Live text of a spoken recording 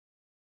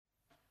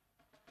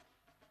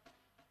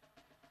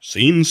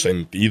Sin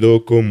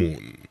sentido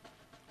común.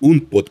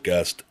 Un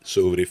podcast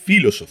sobre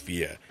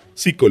filosofía,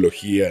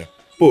 psicología,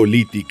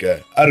 política,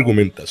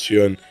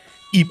 argumentación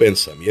y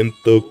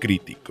pensamiento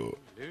crítico.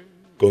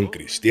 Con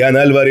Cristian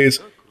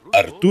Álvarez,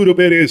 Arturo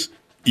Pérez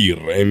y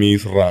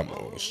Remis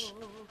Ramos.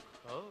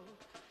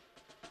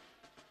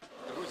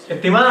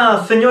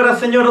 Estimadas señoras,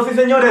 señoros y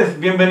señores,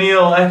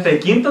 bienvenidos a este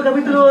quinto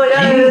capítulo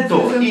de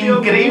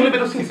Increíble,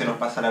 pero sí se nos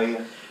pasa la vida.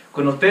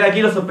 Con ustedes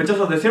aquí los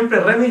sospechosos de siempre,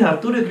 Remis,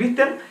 Arturo y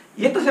Cristian.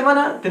 Y esta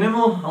semana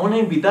tenemos a una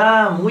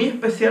invitada muy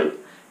especial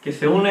que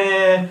se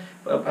une,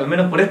 al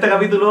menos por este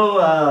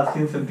capítulo, a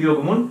Sin Sentido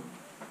Común.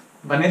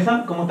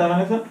 Vanessa, ¿cómo está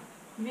Vanessa?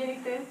 Bien, ¿y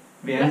usted?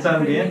 Bien, Gracias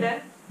por también.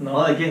 invitar.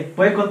 No, ¿de qué?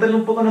 ¿Puedes contarle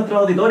un poco a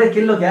nuestros auditores qué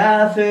es lo que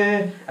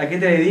haces, a qué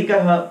te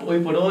dedicas hoy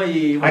por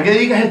hoy? ¿A qué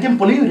dedicas el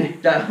tiempo libre?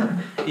 Ya.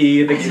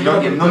 Y de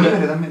No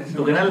libre también.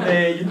 tu canal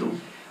de YouTube.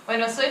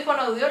 Bueno, soy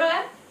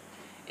fonoaudióloga,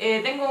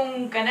 tengo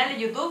un canal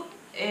de YouTube,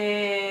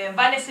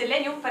 Vanessa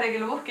Selenium, para que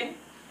lo busquen.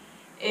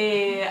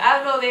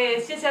 Hablo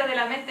de ciencias de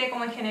la mente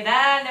como en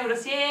general,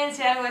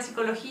 neurociencia, algo de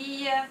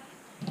psicología.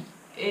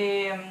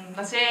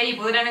 No sé, ahí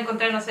podrán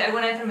encontrar, no sé,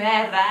 algunas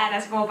enfermedades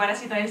raras, como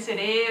parásitos en el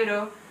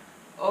cerebro,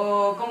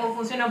 o cómo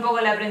funciona un poco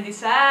el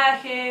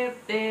aprendizaje,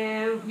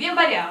 bien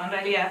variado en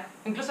realidad.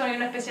 Incluso hay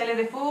unos especiales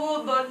de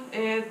fútbol,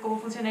 cómo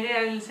funcionaría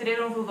el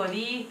cerebro de un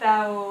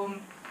futbolista,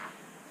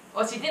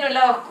 o si tiene un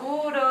lado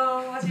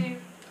oscuro, así,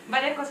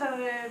 varias cosas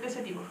de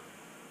ese tipo.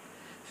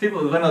 Sí,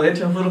 pues bueno, de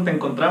hecho nosotros te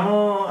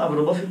encontramos a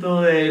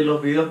propósito de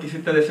los videos que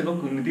hiciste de secos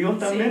cognitivos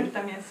también. Sí,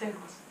 también secos.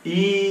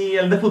 Y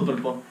el de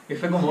fútbol, pues, que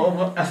fue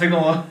como, así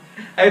como,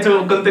 ha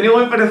hecho un contenido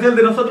muy parecido al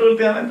de nosotros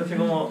últimamente, así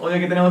como, obvio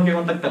que tenemos que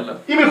contactarla.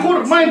 Y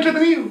mejor, más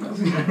entretenido.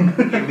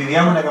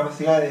 Envidiamos la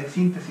capacidad de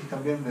síntesis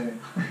también de...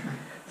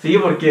 Sí,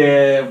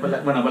 porque,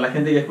 bueno, para la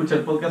gente que escucha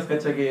el podcast,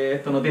 cacha que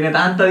esto no tiene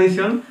tanta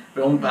edición,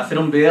 pero hacer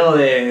un video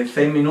de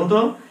 6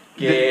 minutos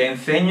que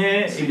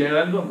enseñe y que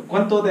haga algo,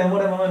 ¿cuánto te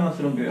demora más o menos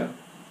hacer un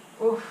video?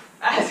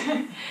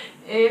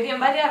 Es bien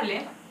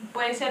variable,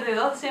 puede ser de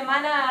 2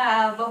 semanas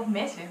a 2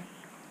 meses.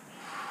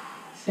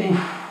 Sí,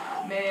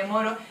 me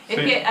demoro. Es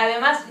que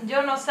además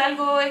yo no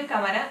salgo en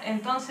cámara,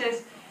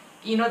 entonces,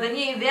 y no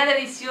tenía idea de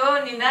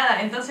edición ni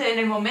nada, entonces en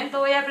el momento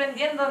voy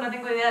aprendiendo, no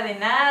tengo idea de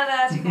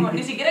nada, así como,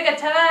 ni siquiera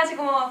cachaba así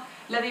como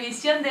la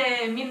división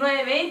de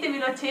 1920,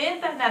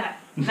 1080,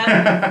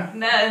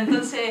 nada,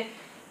 entonces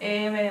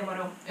me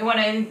demoró. Y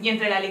bueno, y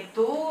entre la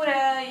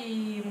lectura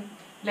y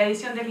la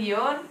edición del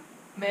guión,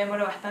 me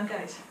demoró bastante a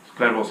veces.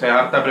 Claro, o sea,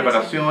 harta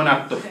preparación,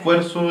 harto Sí.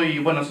 esfuerzo y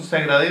bueno, eso se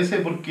agradece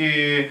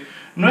porque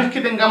no es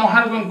que tengamos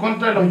algo en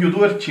contra de los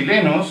youtubers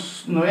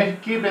chilenos, no es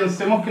que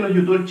pensemos que los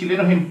youtubers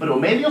chilenos en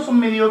promedio son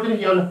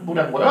mediocres y hablan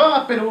puras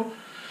huevadas, pero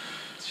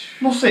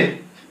no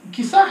sé,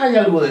 quizás hay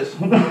algo de eso,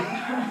 ¿no?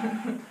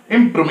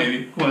 En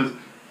promedio, como es.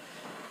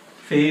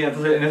 Sí,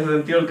 entonces en ese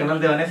sentido el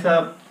canal de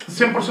Vanessa,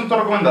 100%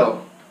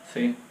 recomendado.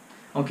 sí.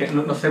 Aunque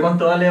no sé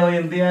cuánto vale hoy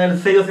en día el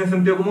sello Sin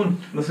Sentido Común.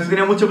 No sé si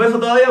tiene mucho peso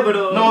todavía,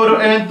 pero... No,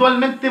 pero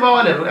eventualmente va a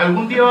valer.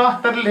 Algún día va a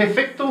estar el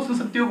efecto sin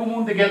sentido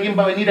común de que alguien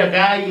va a venir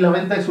acá y la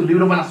venta de sus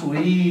libros van a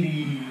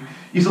subir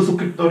y sus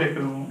suscriptores.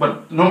 Pero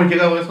bueno, no me he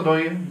llegado a eso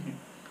todavía.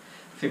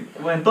 Sí.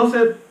 Bueno,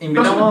 entonces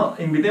invitamos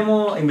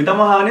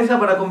a Vanessa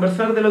para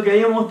conversar de lo que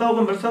habíamos estado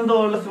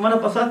conversando las semanas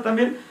pasadas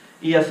también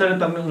y hacer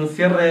también un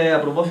cierre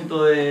a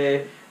propósito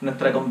de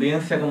nuestra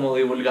convivencia como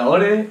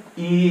divulgadores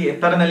y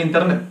estar en el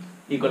internet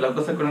y con las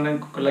cosas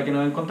con las que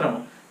nos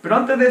encontramos. Pero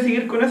antes de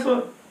seguir con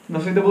eso,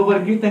 no sé si te puedo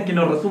pedir, Cristian, que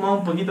nos resuma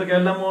un poquito que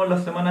hablamos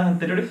las semanas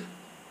anteriores.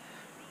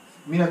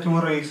 Mira,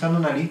 estuvimos revisando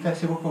una lista de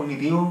secos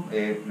cognitivos,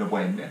 lo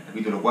pueden ver,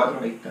 capítulo 4,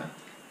 ahí está,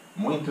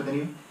 muy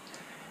entretenido.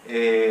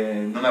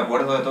 No me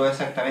acuerdo de todo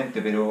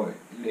exactamente, pero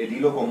el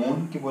hilo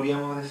común que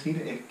podríamos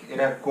decir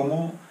era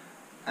cómo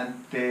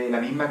ante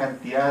la misma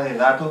cantidad de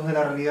datos de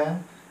la realidad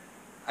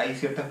hay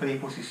ciertas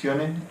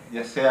predisposiciones,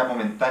 ya sea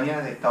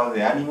momentáneas de estados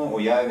de ánimo o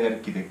ya de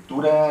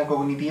arquitectura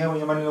cognitiva, por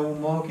llamarlo de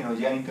algún modo, que nos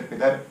llevan a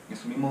interpretar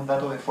esos mismos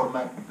datos de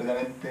forma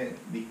completamente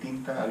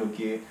distinta a lo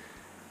que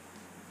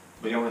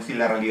podríamos decir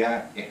la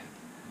realidad es.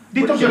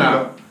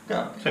 Distorsionado.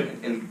 Claro, Sí.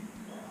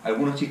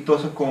 algunos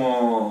chistosos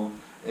como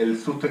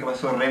el susto que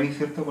pasó Remy,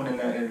 ¿cierto? Con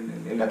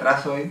el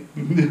atraso ahí,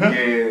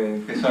 que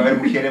empezó a haber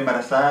mujeres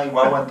embarazadas y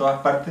guagua en todas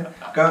partes.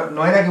 Claro,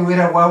 no era que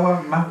hubiera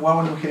más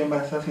guagua y mujeres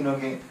embarazadas, sino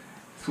que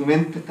su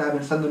mente estaba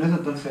pensando en eso,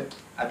 entonces,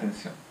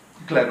 atención.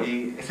 Claro.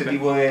 Y ese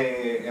tipo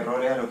de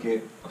errores a los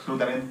que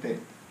absolutamente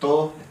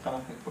todos estamos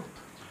expuestos.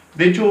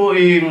 De hecho,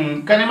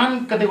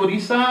 Kahneman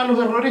categoriza los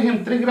errores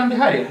en 3 grandes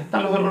áreas.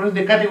 Están los errores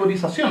de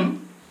categorización,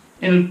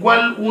 en el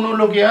cual uno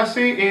lo que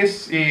hace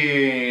es,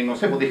 no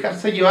sé, pues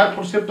dejarse llevar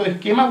por ciertos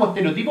esquemas o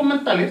estereotipos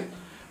mentales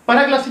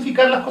para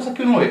clasificar las cosas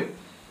que uno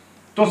ve.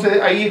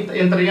 Entonces ahí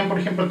entrarían, por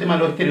ejemplo, el tema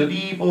de los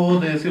estereotipos,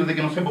 de decir de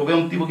que, no sé, pues veo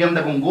un tipo que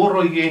anda con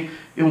gorro y que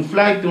es un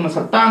flight, un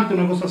asaltante,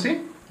 una cosa así,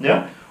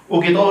 ¿ya? O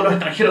que todos los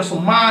extranjeros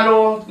son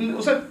malos,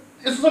 o sea,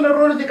 esos son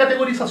errores de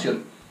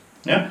categorización,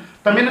 ¿ya?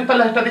 También están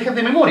las estrategias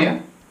de memoria,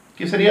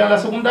 que sería la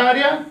segunda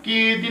área,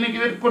 que tiene que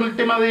ver con el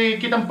tema de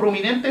qué tan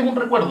prominente es un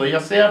recuerdo, ya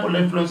sea por la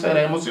influencia de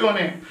las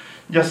emociones,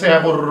 ya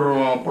sea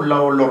por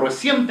lo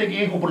reciente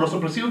que es o por lo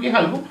sorpresivo que es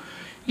algo.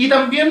 Y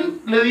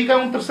también le dedica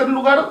un tercer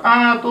lugar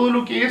a todo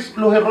lo que es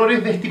los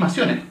errores de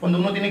estimaciones, cuando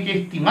uno tiene que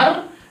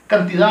estimar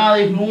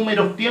cantidades,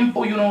 números,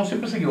 tiempo, y uno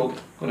siempre se equivoca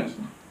con eso.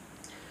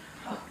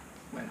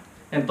 Bueno,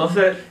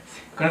 entonces,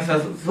 con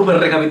esa super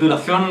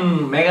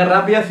recapitulación mega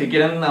rápida, si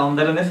quieren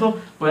ahondar en eso,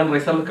 pueden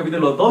revisar los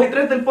capítulos 2 y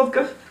 3 del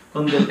podcast,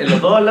 donde en los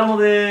dos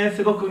hablamos de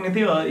sesgos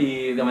cognitivos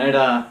y de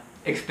manera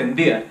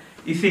extendida.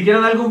 Y si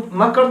quieren algo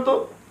más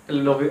corto,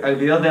 los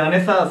videos de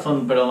Vanessa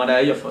son pero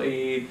maravillosos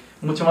y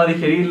mucho más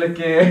digeribles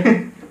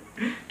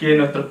que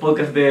nuestros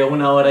podcasts de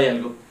 1 hora y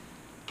algo,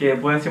 que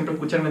pueden siempre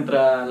escuchar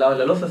mientras lavan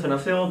la loza, hacen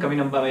aseo,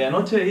 caminan para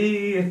medianoche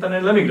y están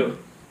en la micro.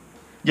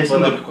 Y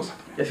haciendo otras cosas.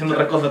 Y haciendo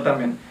otras cosas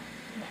también.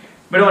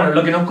 Pero bueno,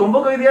 lo que nos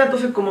convoca hoy día,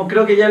 entonces, como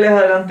creo que ya les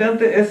adelanté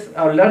antes, es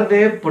hablar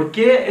de por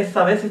qué es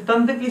a veces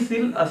tan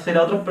difícil hacer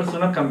a otras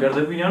personas cambiar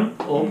de opinión,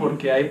 o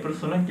porque hay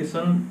personas que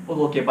son,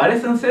 o que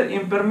parecen ser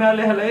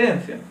impermeables a la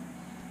evidencia.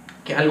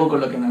 Que es algo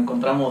con lo que nos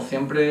encontramos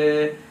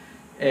siempre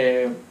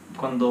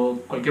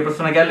cuando cualquier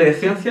persona que hable de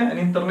ciencia en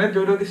internet,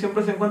 yo creo que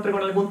siempre se encuentra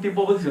con algún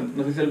tipo de oposición.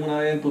 No sé si alguna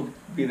vez en tus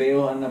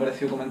videos han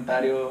aparecido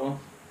comentarios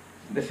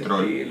de ese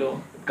estilo,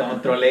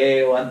 como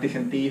troleo,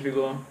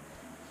 anticientífico.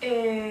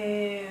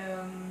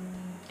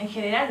 En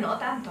general no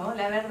tanto,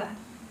 la verdad.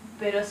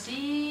 Pero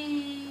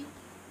sí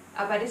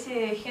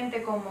aparece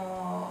gente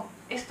como,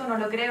 esto no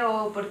lo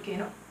creo porque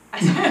no.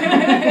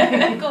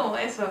 Como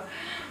eso.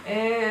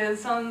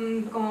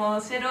 Son como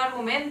 0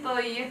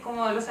 argumentos y es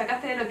como lo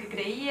sacaste de lo que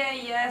creía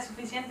y ya es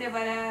suficiente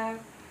para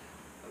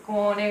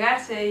como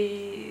negarse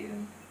y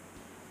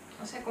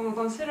no sé, como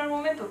con 0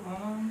 argumentos.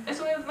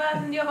 Eso me ha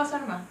tendido a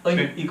pasar más.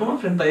 Oye, ¿y cómo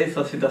enfrentáis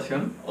esa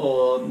situación?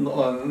 ¿O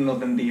no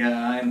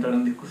tendía a entrar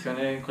en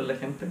discusiones con la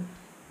gente?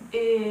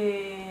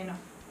 No.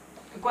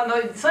 Cuando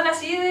son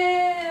así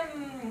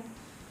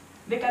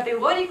de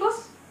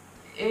categóricos,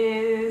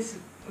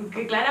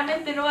 que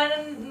claramente no van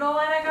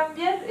a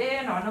cambiar,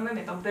 no me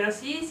meto. Pero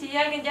sí, si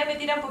alguien ya me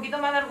tira un poquito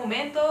más de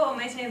argumentos o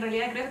me dice en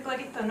realidad creo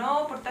que esto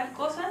no, por tal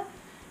cosa,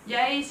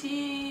 ya ahí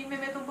sí me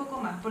meto un poco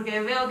más. Porque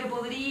veo que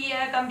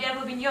podría cambiar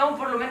de opinión,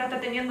 por lo menos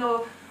está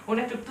teniendo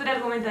una estructura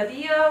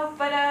argumentativa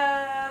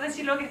para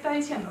decir lo que está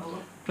diciendo.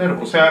 Claro,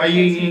 o sea,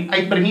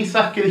 hay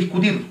premisas que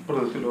discutir,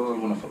 por decirlo de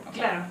alguna forma.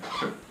 Claro.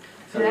 Sí.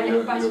 Se da el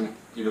espacio.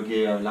 Y lo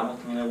que hablamos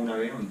también alguna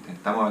vez, o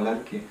intentamos hablar,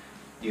 que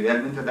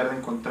idealmente tratar de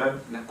encontrar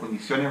las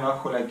condiciones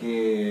bajo las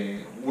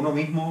que uno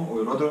mismo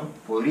o el otro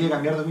podría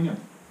cambiar de opinión.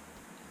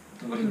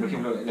 Entonces, por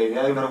ejemplo, la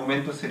idea de un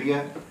argumento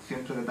sería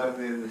siempre tratar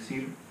de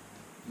decir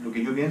lo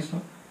que yo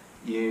pienso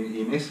y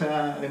en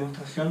esa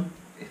demostración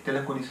estén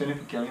las condiciones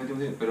que a mí me tienen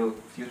que decir, pero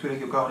si yo estuviera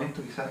equivocado en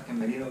esto, quizás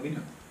cambiaría de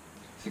opinión.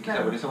 Así que,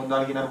 claro, por eso cuando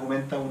alguien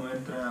argumenta, uno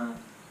entra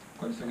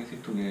con eso que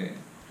decís tú, que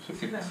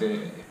se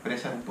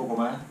expresan un poco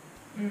más,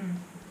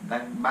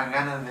 dan más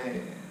ganas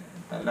de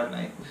hablar la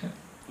discusión.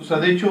 O sea,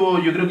 de hecho,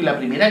 yo creo que la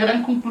primera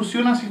gran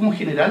conclusión, así como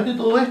general de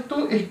todo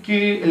esto, es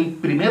que el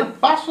primer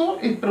paso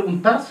es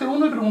preguntarse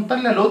uno y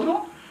preguntarle al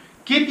otro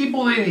qué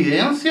tipo de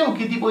evidencia o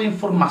qué tipo de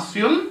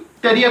información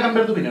te haría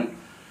cambiar de opinión.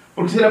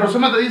 Porque si la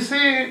persona te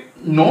dice,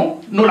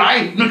 no la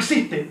hay, no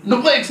existe,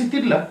 no puede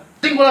existirla,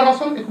 tengo la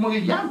razón, es como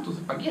que ya,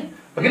 entonces, ¿para qué?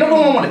 ¿Para qué nos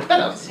vamos a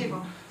molestar? Sí,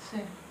 sí.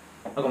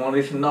 O como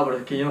dicen, no, pero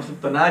es que yo no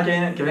acepto nada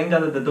que venga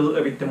desde tu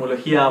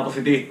epistemología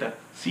positivista.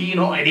 Sí,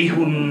 no, eres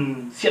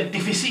un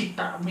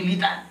cientificista,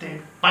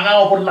 militante,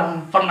 pagado por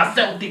la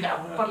farmacéutica.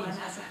 Por la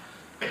NASA.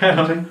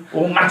 O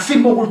un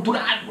marxismo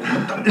cultural.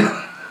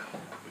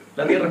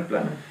 La Tierra es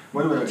plana.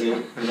 Bueno,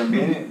 pero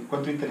también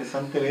encuentro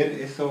interesante ver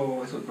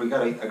eso, porque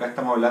claro, acá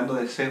estamos hablando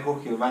de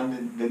sesgos que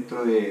van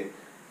dentro de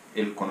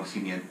el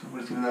conocimiento,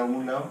 por decirlo de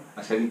algún lado,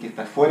 hacia alguien que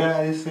está fuera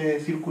de ese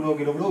círculo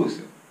que lo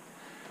produce.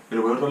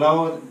 Pero por otro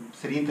lado,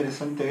 sería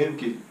interesante ver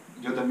que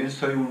yo también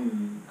soy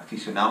un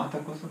aficionado a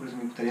estas cosas, por eso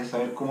me gustaría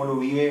saber cómo lo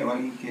vive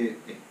alguien que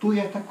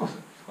estudia estas cosas.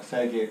 O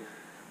sea, que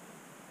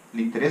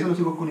le interesan los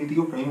psicos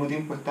cognitivos, pero al mismo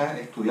tiempo está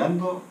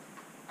estudiando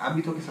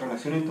ámbitos que se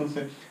relacionan.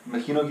 Entonces,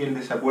 imagino que el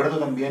desacuerdo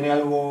también es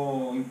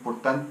algo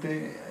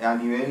importante a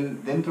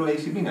nivel dentro de la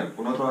disciplina,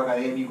 con otros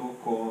académicos,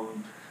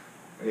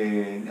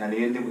 a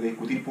nivel de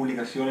discutir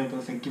publicaciones.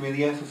 Entonces, ¿en qué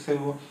medida esos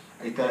sesgos?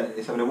 Ahí está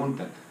esa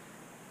pregunta.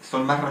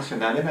 ¿Son más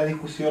racionales las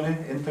discusiones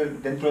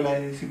dentro de la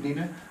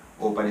disciplina?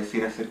 ¿O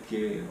pareciera ser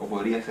que, o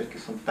podría ser que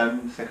son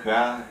tan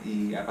sesgadas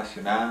y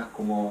apasionadas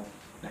como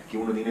las que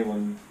uno tiene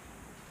con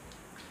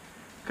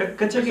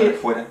 ¿Cacha que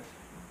fuera?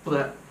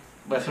 Puta,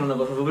 voy a hacer una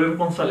cosa súper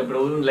irresponsable,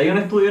 pero leí un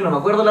estudio, no me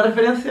acuerdo la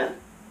referencia,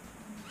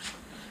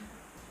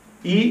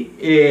 y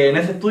en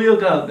ese estudio,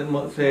 claro,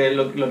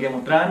 lo que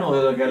mostraban o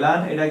de lo que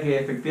hablaban era que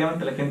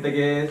efectivamente la gente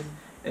que es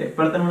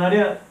experta en un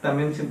área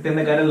también se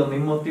tiende a caer en los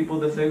mismos tipos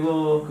de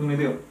sesgos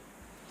cognitivos.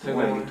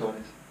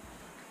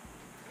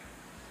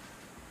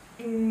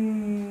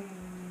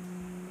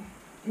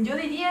 Yo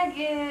diría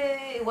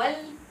que igual,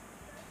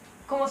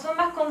 como son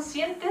más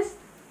conscientes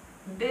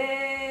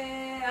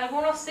de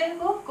algunos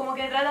sesgos, como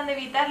que tratan de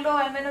evitarlos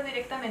al menos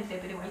directamente,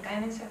 pero igual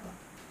caen en sesgos.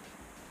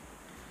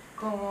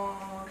 como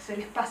que se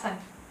les pasan,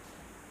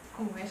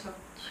 como eso.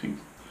 Sí.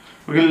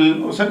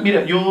 Porque, o sea,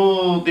 mira,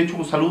 yo de hecho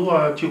un saludo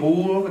a Chico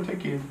Hugo, ¿cachai?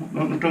 Que es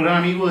nuestro gran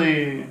amigo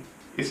de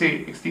ese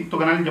extinto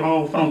canal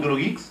llamado Fanautero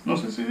Geeks, no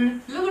sé si...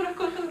 Yo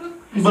conozco el grupo.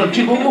 Bueno,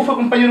 Chico Hugo fue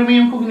compañero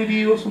mío en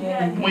Cognitivo, somos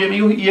muy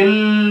amigos, y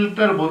él,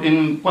 claro, pues,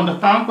 cuando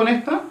estaban con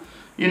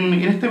en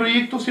este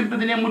proyecto siempre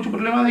tenían mucho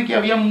problema de que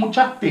había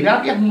muchas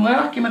terapias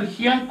nuevas que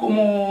emergían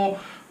como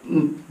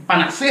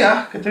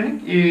panaceas, ¿cachai?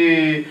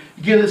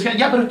 Y que decían,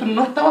 ya, pero esto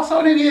no está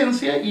basado en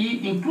evidencia, y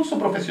incluso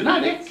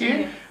profesionales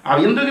que,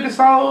 habiendo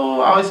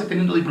egresado, a veces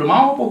teniendo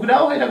diplomados o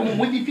posgrados, era como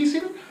muy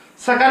difícil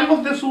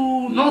sacarlos de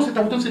su... No, si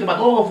esta cuestión sirve para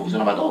todo,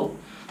 funciona para todo.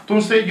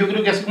 Entonces yo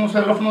creo que así como se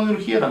da la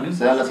fonoaudiología, también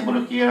se da la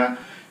psicología,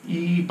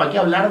 y para qué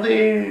hablar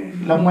de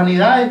las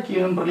humanidades,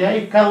 que en realidad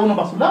es cada uno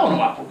para su lado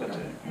nomás,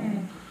 ¿cachai?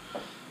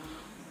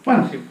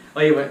 Bueno, Sí.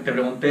 Oye, bueno, te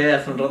pregunté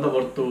hace un rato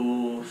por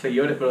tus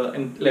seguidores, pero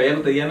en la vida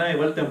cotidiana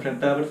igual te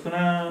enfrentas a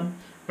personas...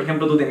 Por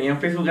ejemplo, ¿tú tenías en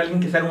Facebook a alguien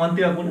que sea como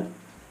antivacuna?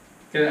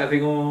 Que así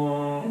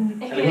como...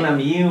 Es algún que-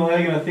 amigo,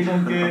 alguien así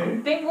como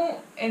que...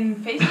 Tengo en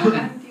Facebook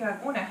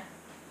antivacuna.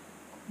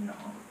 No.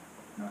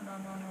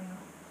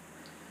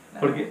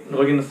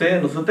 Porque no sé,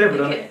 no sé usted,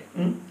 pero... Es que-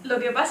 ¿Mm? Lo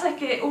que pasa es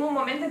que hubo un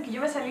momento en que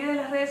yo me salí de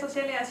las redes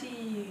sociales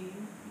así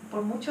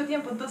por mucho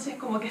tiempo, entonces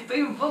como que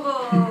estoy un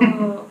poco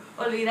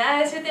olvidada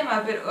de ese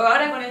tema, pero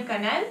ahora con el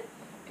canal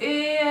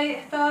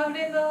estaba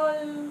abriendo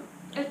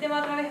el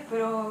tema otra vez,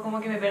 pero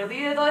como que me perdí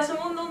de todo ese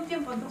mundo un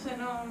tiempo, entonces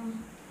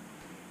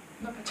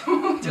no cacho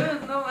mucho,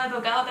 no me ha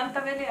tocado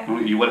tanta pelea.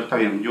 no, igual está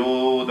bien,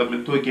 yo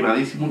también estuve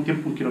quemadísimo un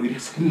tiempo en que no quería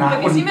hacer nada.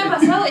 Lo que sí me ha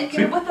pasado es que Sí.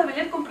 me he puesto a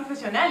pelear con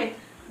profesionales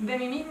de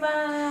mi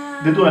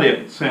misma De tu área,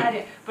 sí.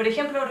 área. Por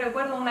ejemplo,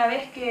 recuerdo una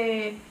vez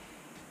que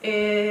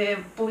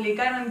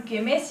publicaron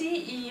que Messi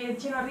y el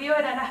Chino Río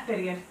eran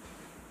Asperger.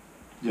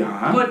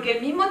 Ya. Porque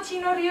el mismo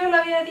Chino Río lo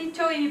había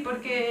dicho y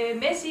porque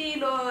Messi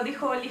lo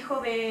dijo el hijo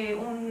de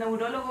un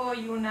neurólogo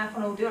y una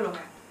fonoaudióloga.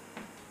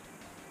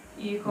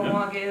 Y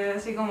como que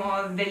así como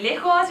de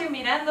lejos, así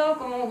mirando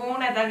como con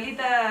una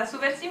tablita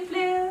súper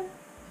simple,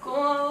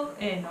 como,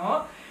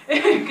 no,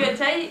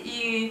 ¿cachai?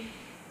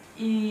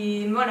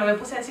 Y bueno, me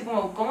puse así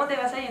como, ¿cómo te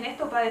basáis en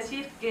esto para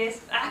decir que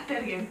es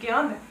Asperger? ¿Qué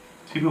onda?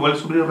 Sí, pero igual es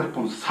súper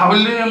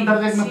irresponsable andar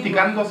Sí,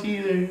 diagnosticando así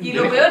de... Y de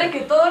lo lejos. peor es que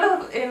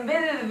todos en vez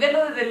de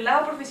verlo desde el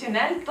lado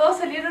profesional, todos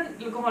salieron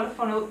como los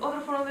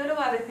otros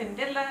fonoaudiólogos a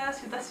defender la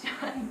situación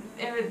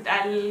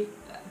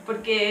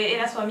porque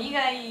era su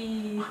amiga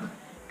y,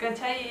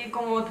 ¿cachai?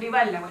 Como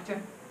tribal la cuestión.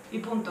 Y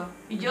punto.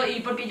 Y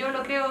porque yo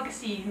lo creo que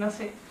sí, no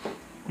sé.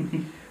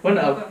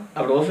 Bueno,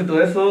 a propósito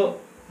de eso,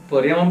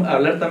 podríamos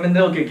hablar también de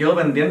algo que quedó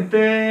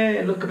pendiente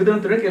en los capítulos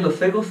anteriores, que es los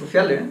sesgos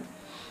sociales,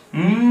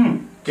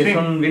 que Sí.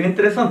 son bien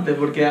interesantes,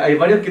 porque hay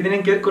varios que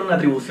tienen que ver con la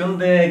atribución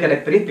de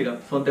características.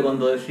 Son de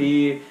cuando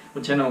decís,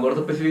 no me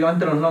acuerdo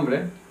específicamente los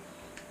nombres,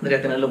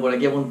 deberías tenerlo por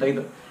aquí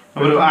apuntadito.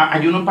 No, pero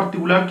hay uno en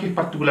particular que es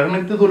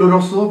particularmente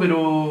doloroso,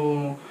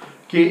 pero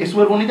que es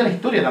súper bonita la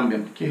historia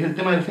también, que es el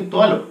tema del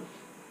efecto halo.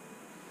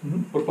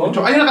 Por De favor.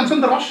 hecho, hay una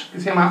canción de Rush que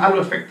se llama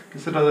Halo Effect, que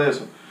se trata de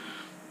eso.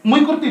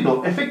 Muy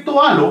cortito,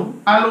 efecto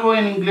halo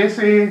en inglés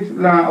es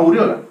la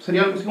aureola,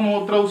 sería algo así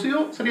como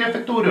traducido, sería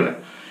efecto aureola.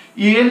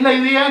 Y es la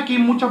idea que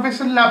muchas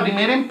veces la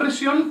primera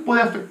impresión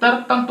puede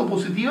afectar tanto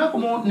positiva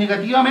como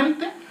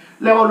negativamente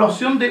la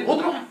evaluación de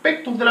otros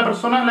aspectos de la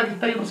persona a la que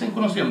estáis recién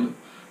conociendo.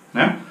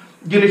 ¿Ya?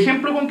 Y el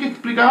ejemplo con que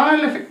explicaba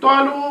el efecto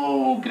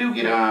halo, creo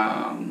que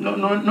era...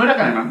 No era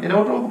Kahneman, era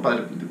otro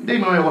compadre, de ahí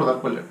me voy a acordar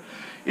cuál era.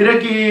 Era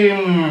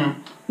que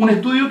un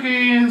estudio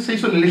que se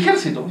hizo en el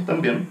ejército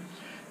también,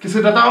 que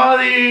se trataba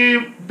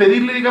de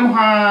pedirle, digamos,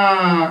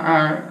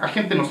 a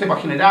gente, no sé, a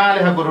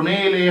generales, a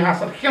coroneles, a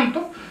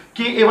sargentos,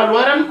 que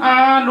evaluaran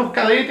a los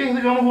cadetes,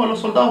 digamos, o a los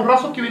soldados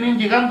rasos que venían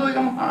llegando,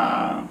 digamos,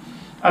 a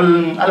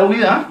la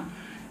unidad,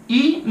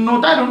 y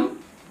notaron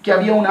que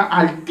había una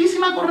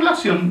altísima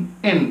correlación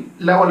en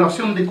la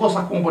evaluación de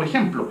cosas como, por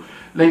ejemplo,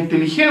 la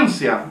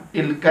inteligencia,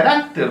 el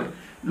carácter,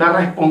 la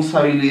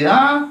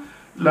responsabilidad,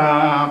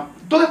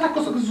 todas estas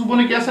cosas que se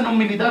supone que hacen a un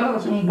militar,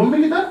 hacen un buen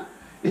militar,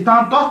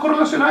 estaban todas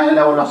correlacionadas en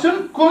la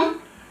evaluación con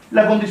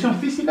la condición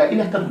física y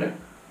la estatura.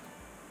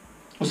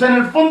 O sea, en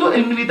el fondo,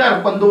 el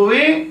militar, cuando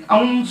ve a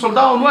un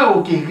soldado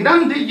nuevo que es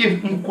grande y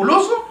es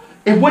musculoso,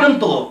 es bueno en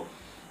todo.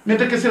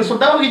 Mientras que si el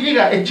soldado que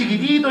llega es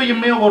chiquitito y es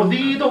medio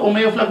gordito o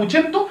medio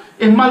flacuchento,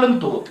 es malo en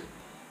todo.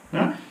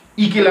 ¿Ya?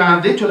 Y que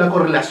de hecho la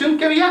correlación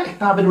que había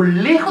estaba pero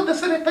lejos de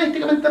ser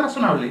estadísticamente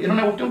razonable. Era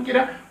una cuestión que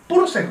era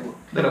puro sesgo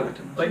de la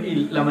cuestión. Oye,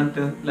 y la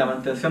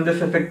mantención de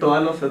ese efecto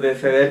halo, de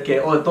ver que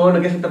todo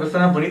lo que hace esta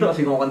persona es bonito,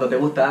 así como cuando te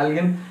gusta a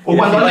alguien. O y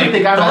cuando decir, alguien "Oye,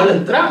 te caga todo en la lo-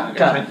 entrada".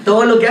 Claro,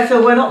 todo lo que hace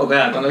es bueno, o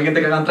claro, cuando alguien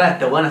te caga en la entrada,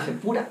 este bueno hace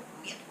pura.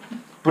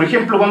 Por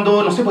ejemplo,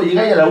 cuando, no sé, pues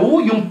llegáis a la U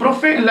y un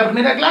profe en la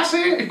primera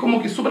clase es como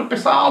que súper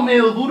pesado,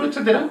 medio duro,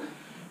 etcétera,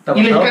 ¿Te ha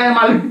y les pasado? cae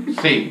mal.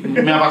 Sí,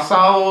 me ha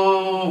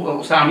pasado,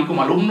 o sea, a mí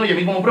como alumno y a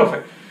mí como profe,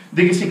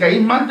 de que si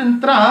caís mal de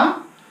entrada,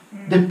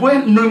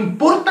 después no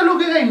importa lo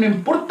que hagáis, no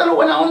importa lo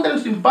buena onda, lo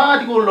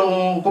simpático,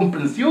 lo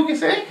comprensivo que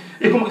sea,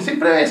 es como que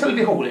siempre debe ser el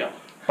viejo culiao.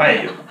 para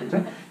ellos.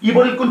 ¿Cachai? Y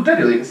por el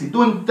contrario, de que si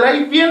tú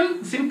entráis bien,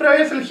 siempre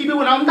ves el hippie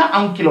buena onda,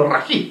 aunque lo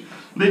rajís.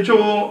 De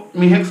hecho,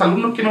 mis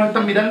exalumnos que nos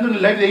están mirando en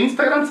el live de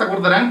Instagram se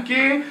acordarán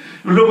que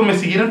los locos me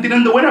siguieron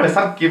tirando buena a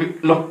pesar que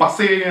los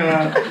pasé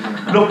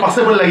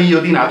por la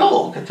guillotina a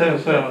todos, ¿cachai? O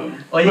sea,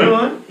 Oye,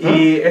 bueno,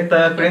 y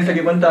esta experiencia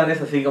que cuenta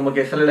Vanessa, así como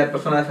que sale las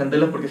personas a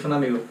defenderlos porque son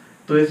amigos,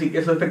 ¿tú decís que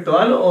eso es efecto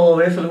halo o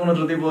ves algún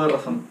otro tipo de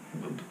razón?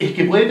 es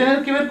que puede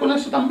tener que ver con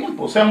eso también.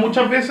 O sea,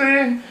 muchas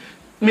veces...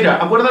 Mira,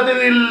 acuérdate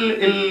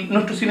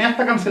nuestro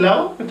cineasta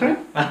cancelado, ¿cachai?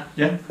 Ah,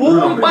 ya.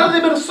 Hubo un par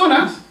de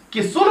personas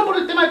que solo por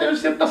el tema de tener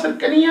cierta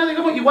cercanía,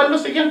 digamos, igual lo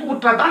seguían como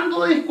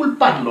tratando de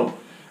disculparlo,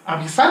 a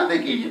pesar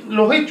de que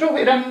los hechos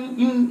eran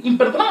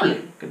imperdonables,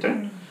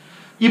 ¿cachai?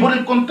 Y por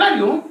el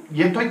contrario,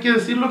 y esto hay que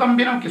decirlo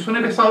también, aunque suene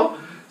pesado,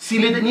 si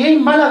le teníais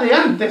mala de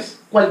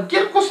antes,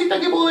 cualquier cosita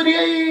que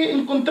podríais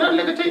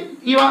encontrarle, ¿cachai?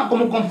 Iba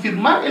como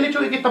confirmar el hecho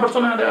de que esta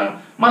persona era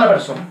mala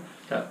persona,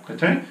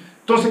 ¿cachai?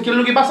 Entonces, ¿qué es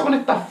lo que pasa con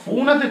estas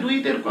funas de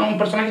Twitter con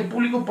personajes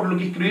públicos por lo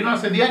que escribieron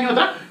hace 10 años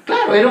atrás?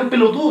 Claro, era un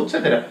pelotudo,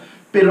 etc.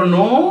 Pero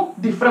no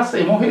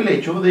disfracemos el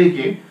hecho de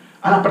que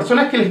a las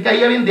personas que les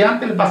caía bien de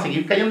antes les va a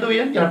seguir cayendo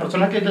bien y a las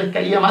personas que les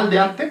caía mal de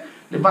antes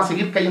les va a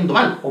seguir cayendo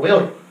mal o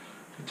peor.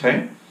 ¿Sí?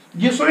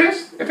 Y eso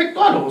es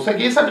efecto halo. O sea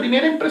que esa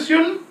primera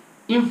impresión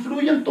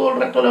influye en todo el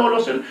resto de la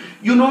evaluación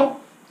y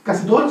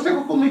casi todos los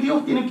sesgos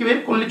cognitivos tienen que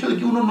ver con el hecho de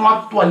que uno no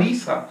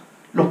actualiza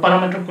los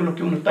parámetros con los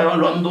que uno está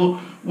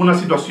evaluando una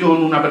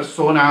situación, una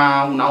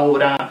persona, una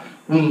obra,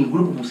 un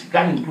grupo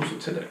musical incluso,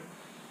 etc.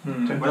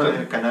 Bueno, en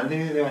el canal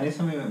de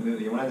Vanessa me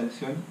llamó la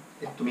atención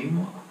esto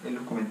mismo en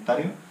los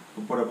comentarios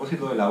por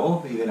propósito de la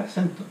voz y del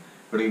acento,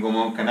 porque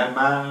como un canal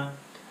más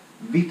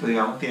visto,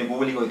 digamos, tiene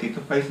público de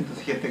distintos países,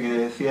 entonces gente que le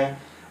decía,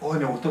 oh,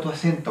 me gustó tu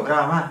acento,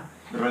 graba más,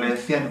 pero le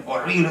decían,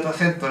 horrible tu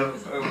acento,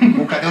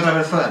 búscate otra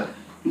persona.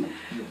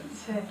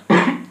 Sí,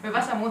 me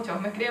pasa mucho,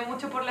 me escriben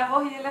mucho por la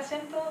voz y el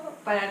acento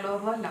para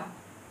los dos lados.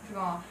 Así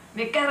como,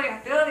 me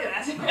cargas, te odio,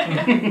 así.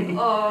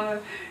 Oh,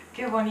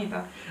 qué bonito.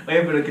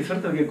 Oye, pero qué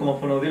suerte que como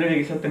fonoaudiólogo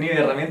quizás tenía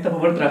herramientas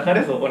para poder trabajar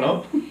eso, ¿o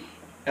no?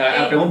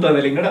 A pregunta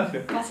de la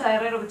ignorancia. Casa de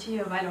herrero, cuchillo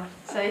de palo.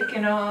 Sabéis que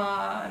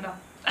no.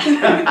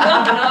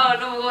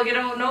 Como que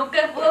nunca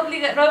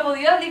no he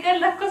podido aplicar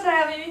las cosas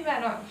a mí misma,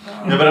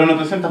 no. No, pero no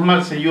te sientas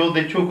mal, si yo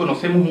de hecho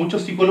conocemos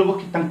muchos psicólogos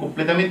que están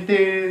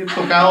completamente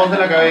tocados de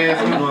la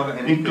cabeza,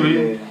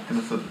 incluidos.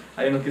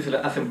 Hay unos que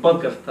hacen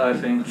podcast a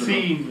veces incluso.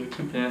 Sí.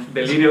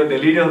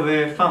 Delirios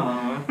de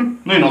fama, ¿no?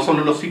 No, y no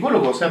solo los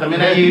psicólogos, o sea,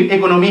 también hay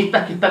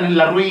economistas que están en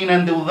la ruina,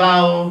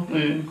 endeudados,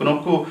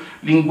 conozco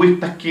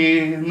lingüistas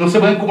que no se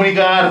pueden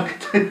comunicar,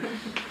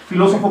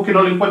 filósofos que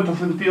no le encuentran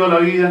sentido a la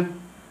vida.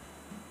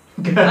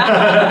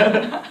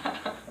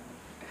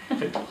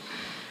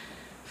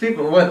 Sí,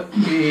 pues bueno,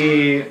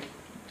 y te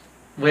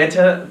voy a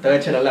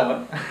echar al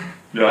agua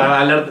para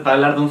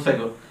hablar de un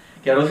seco.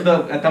 Que a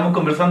propósito, estamos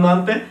conversando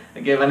antes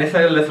que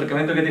Vanessa, el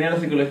acercamiento que tenía a la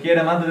psicología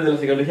era más desde la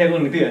psicología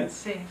cognitiva.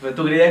 Sí. Pero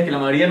tú creías que la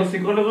mayoría de los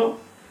psicólogos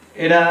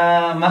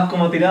era más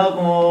como tirado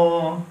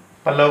como...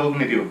 Para el lado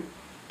cognitivo.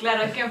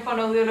 Claro, es que en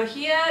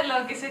fonoaudiología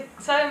lo que se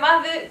sabe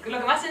más lo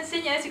que más se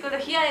enseña de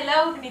psicología es el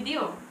lado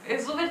cognitivo.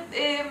 Es súper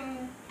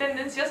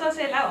tendencioso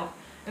hacia el lado.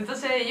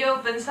 Entonces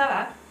yo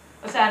pensaba,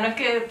 o sea, no es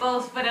que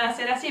todos fueran a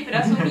ser así, pero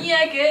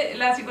asumía que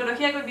la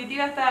psicología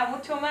cognitiva estaba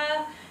mucho más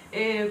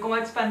como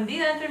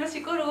expandida entre los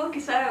psicólogos,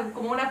 quizás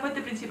como una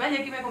fuente principal, y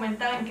aquí me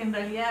comentaban que en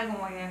realidad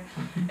como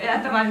que era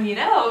hasta mal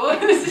mirado.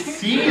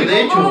 Sí,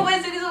 de hecho. ¿Cómo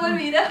puede ser eso mal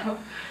mirado?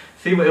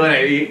 Sí, bueno,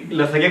 y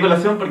lo saqué a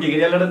colación porque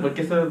quería hablar,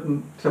 porque eso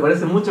se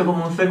parece mucho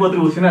como un sesgo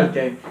atribucional que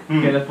hay,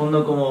 que en el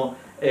fondo como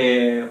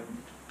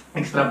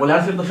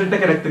extrapolar ciertas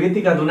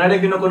características de un área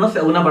que uno conoce,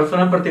 a una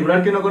persona en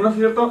particular que uno conoce,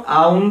 ¿cierto?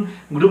 A un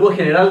grupo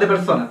general de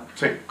personas.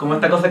 Sí. Como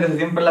esta cosa que se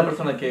siempre las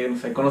personas que, no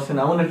sé, conocen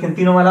a un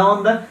argentino mala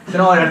onda, dicen,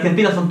 no, en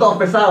Argentina son todos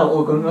pesados,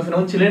 o conocen a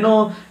un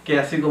chileno que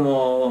así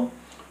como...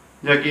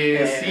 Ya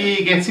que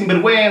sí, que es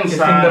sinvergüenza. Que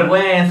es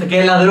sinvergüenza, que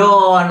es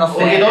ladrón, no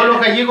sé. O que todos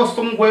los gallegos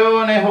son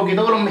hueones, o que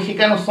todos los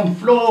mexicanos son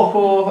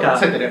flojos, Claro.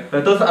 etc. Pero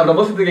entonces, a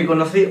propósito de que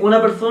conocí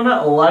una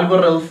persona o algo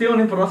reducido,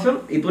 una información,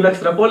 y tú la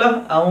extrapolas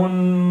a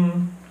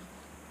un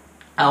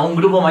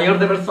grupo mayor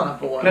de personas.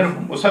 Pues, bueno. Claro,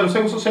 o sea, los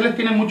sesgos sociales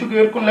tienen mucho que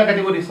ver con la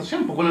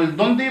categorización, pues, con el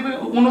dónde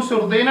uno se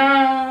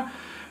ordena.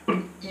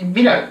 Y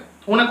mira,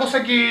 una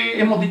cosa que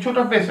hemos dicho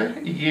otras veces,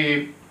 y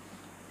que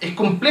es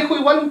complejo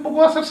igual un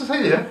poco hacerse esa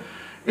idea,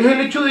 es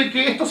el hecho de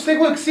que estos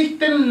sesgos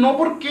existen no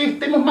porque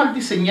estemos mal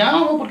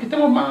diseñados o porque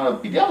estemos mal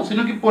piteados,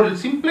 sino que por el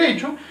simple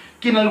hecho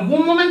que en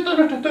algún momento de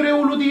nuestra historia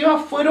evolutiva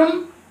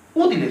fueron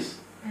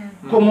útiles,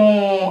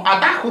 como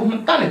atajos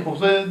mentales. Pues,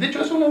 de hecho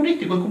eso es un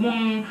heurístico, es como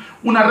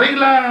una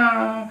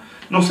regla,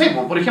 no sé,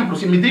 por ejemplo,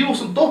 si en mi tribu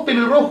son todos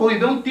pelirrojos y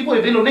veo un tipo de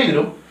pelo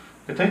negro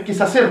que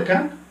se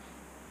acerca,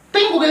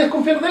 tengo que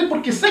desconfiar de él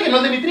porque sé que no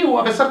es de mi tribu,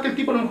 a pesar que el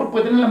tipo a lo mejor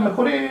puede tener las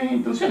mejores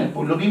intenciones.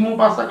 Pues lo mismo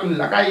pasa en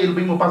la calle, lo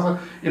mismo pasa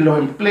en los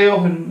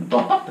empleos, en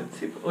todas partes.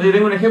 Sí. Oye,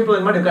 tengo un ejemplo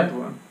del Mario Kart.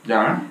 Bueno.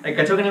 ¿Ya? ¿Hay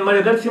cachado que en el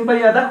Mario Kart siempre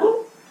hay atajos?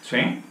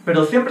 Sí.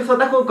 Pero siempre esos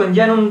atajos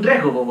conllevan un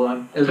riesgo, pues,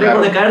 bueno. El Claro.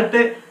 riesgo de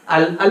caerte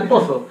al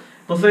pozo.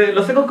 Entonces,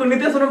 los secos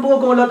cognitivos son un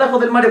poco como los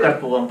atajos del Mario Kart,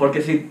 po, weón,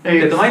 porque si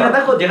te tomáis el Exacto.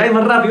 atajo, llegáis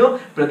más rápido,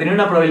 pero tenéis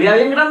una probabilidad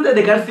bien grande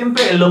de caer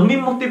siempre en los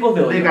mismos tipos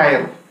de hoyos. De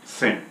caer.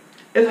 Sí.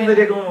 Eso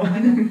sería como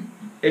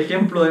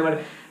ejemplo de Mario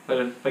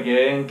para que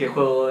vean que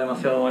juego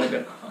demasiado Mario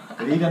Kart.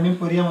 Pero ahí también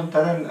podríamos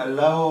estar al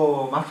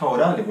lado más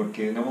favorable,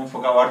 porque nos hemos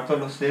enfocado harto en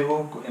los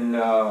secos, en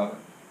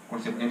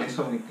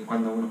eso,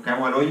 cuando nos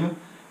caemos al hoyo,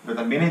 pero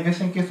también hay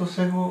veces en que esos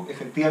secos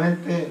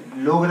efectivamente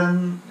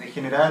logran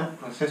generar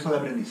procesos de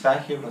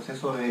aprendizaje,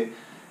 procesos de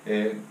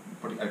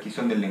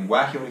adquisición del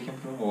lenguaje, por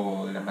ejemplo,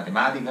 o de las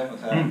matemáticas. O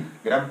sea,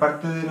 gran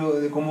parte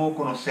de cómo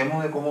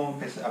conocemos, de cómo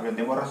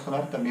aprendemos a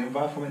razonar, también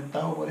va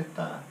fomentado por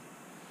estos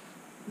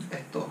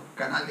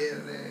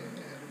canales de...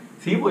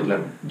 Sí, pues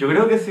claro. Yo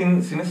creo que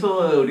sin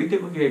esos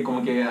heurísticos que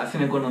como que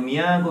hacen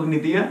economía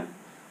cognitiva,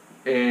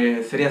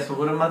 sería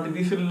súper más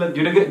difícil.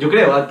 Yo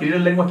creo adquirir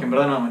el lenguaje, en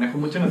verdad no me manejo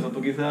mucho en eso.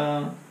 Tú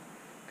quizás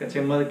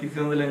caché más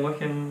adquisición del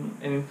lenguaje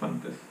en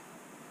infantes.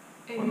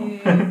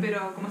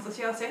 Pero como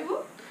asociado a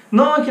sesgo.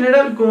 No, en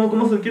general,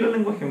 como se adquiere el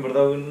lenguaje, en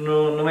verdad.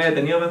 No me había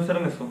tenido a pensar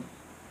en eso.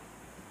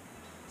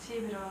 Sí,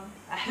 pero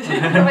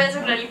no voy a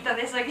hacer una lista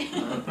de eso aquí.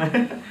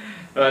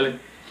 Vale.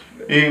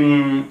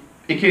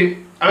 Es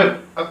que, a ver,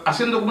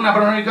 haciendo como una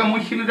panorámica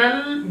muy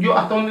general, yo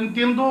hasta donde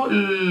entiendo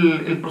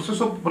el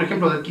proceso, por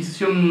ejemplo, de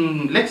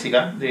adquisición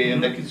léxica, de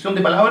adquisición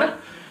de palabras,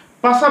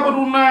 pasa por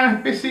una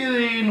especie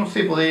de, no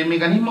sé, de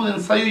mecanismo de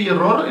ensayo y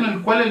error en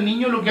el cual el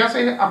niño lo que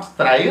hace es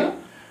abstraer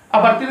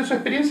a partir de su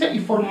experiencia y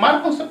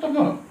formar conceptos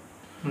nuevos.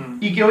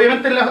 Y que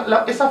obviamente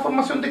esa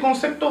formación de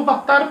conceptos va a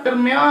estar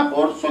permeada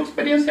por su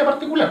experiencia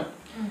particular.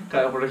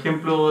 Claro, por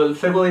ejemplo, el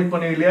seco de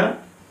disponibilidad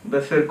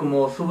debe ser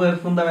como súper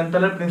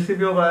fundamental al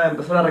principio para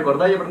empezar a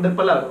recordar y aprender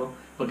palabras, ¿no?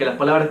 Porque las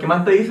palabras que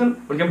más te dicen,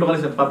 por ejemplo,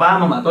 cuando dicen papá,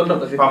 mamá, todo el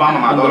rato. ¿Sí? Papá,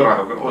 mamá, todo el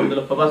rato. Cuando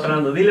los papás están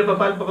hablando, dile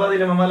papá al papá,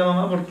 dile mamá a la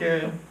mamá,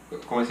 porque...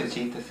 Como ese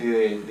chiste así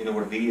de Dino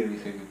Gordillo,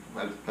 dice que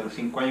a los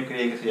 5 años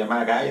creía que se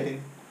llamaba Cállate.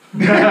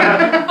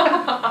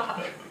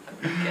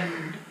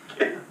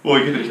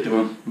 Uy, qué triste,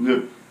 man.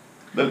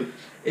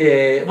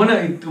 Dale. Bueno,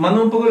 y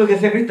tomando un poco lo que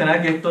decía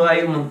Cristian, que esto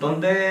hay un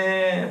montón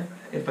de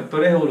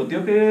factores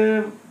evolutivos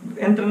que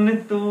entran en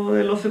esto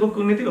de los secos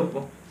cognitivos,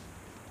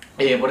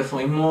 pues. Por eso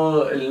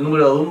mismo el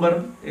número de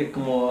Dunbar,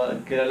 como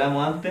que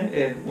hablamos antes,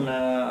 es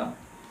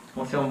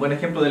un buen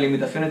ejemplo de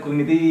limitaciones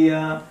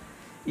cognitivas.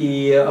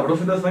 Y a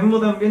propósito de eso mismo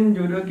también,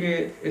 yo creo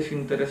que es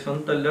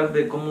interesante hablar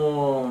de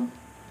cómo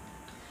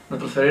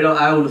nuestro cerebro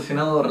ha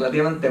evolucionado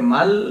relativamente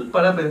mal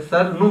para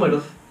pensar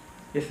números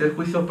y hacer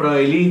juicios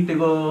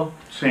probabilísticos,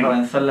 Sí. para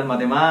pensar las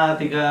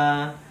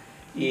matemáticas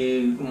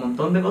y un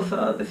montón de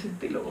cosas de ese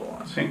estilo.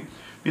 Sí.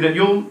 Mira,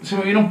 se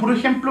me viene un puro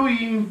ejemplo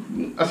y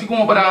así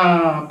como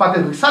para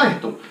aterrizar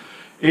esto.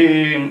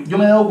 Yo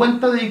me he dado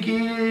cuenta de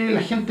que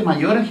la gente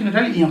mayor en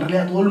general y en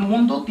realidad todo el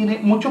mundo tiene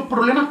muchos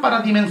problemas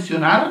para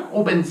dimensionar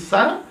o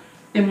pensar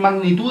en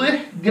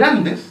magnitudes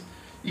grandes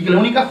y que la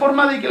única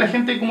forma de que la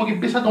gente como que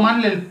empieza a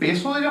tomarle el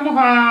peso, digamos,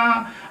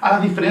 a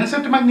las diferencias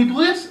entre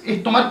magnitudes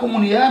es tomar como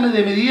unidades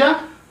de medida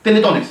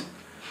teletones.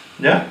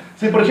 ¿Ya?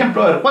 Sí, por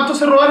ejemplo, a ver, ¿cuánto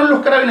se robaron los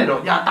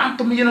carabineros? Ya,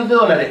 tantos millones de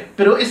dólares.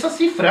 Pero esa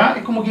cifra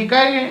es como que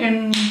cae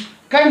en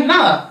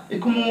nada.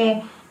 Es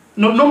como...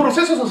 No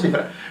proceso esa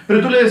cifra.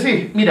 Pero tú le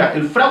decís, mira,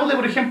 el fraude,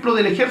 por ejemplo,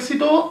 del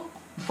ejército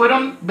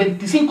fueron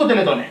 25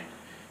 teletones.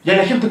 Y hay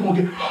la gente como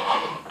que...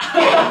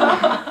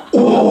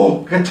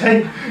 ¡Oh!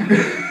 ¿Cachai?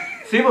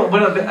 Sí, pues,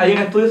 bueno, hay un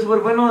estudio súper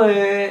bueno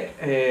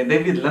de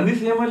David Landy,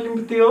 se llama el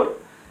investigador,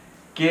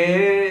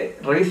 que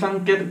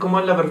revisan cómo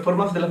es la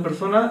performance de las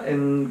personas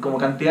en como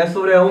cantidades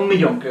sobre 1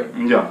 millón, creo.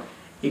 Ya.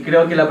 Y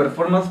creo que la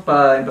performance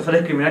para empezar a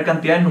discriminar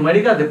cantidades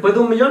numéricas después de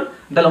 1 millón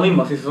da lo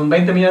mismo. Si son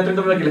 20 millones,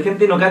 30 millones, que la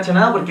gente no cacha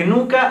nada porque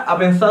nunca ha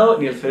pensado,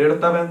 ni el cerebro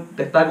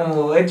está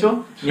como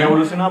hecho, Sí. ni ha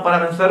evolucionado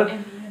para pensar En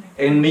millones.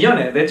 en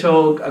millones. De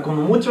hecho,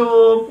 como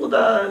mucho,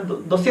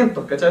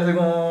 200, ¿cachai? Así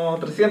como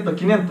 300,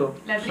 500.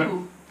 La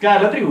tribu.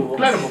 Claro, la tribu.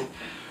 Claro.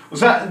 O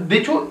sea, de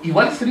hecho,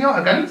 igual sería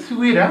bacán si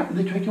hubiera,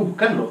 de hecho hay que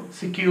buscarlo,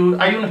 si es que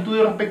hay un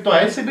estudio respecto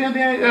a ese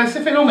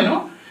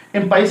fenómeno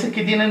en países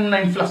que tienen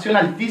una inflación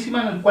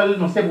altísima en el cual,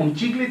 no sé, un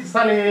chicle te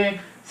sale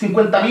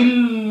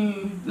 50.000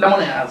 la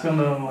moneda. Si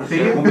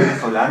algún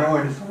venezolano o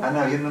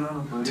venezolana viéndonos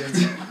nos podría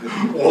decir.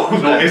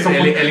 No, eso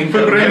fue el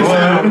internet.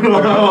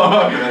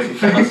 Pero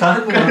si está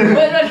pasando,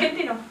 Bueno,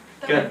 argentino.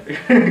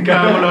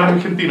 Cada los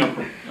argentinos.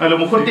 A lo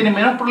mejor tienen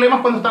menos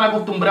problemas cuando están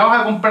acostumbrados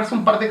a comprarse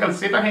un par de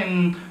calcetas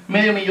en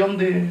 $500.000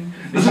 de...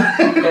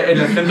 En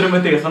el centro de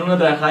investigación donde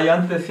trabajaba yo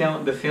antes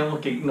decíamos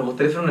que nos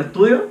gustaría hacer un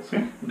estudio ¿Sí?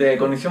 de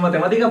cognición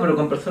matemática, pero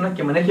con personas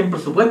que manejen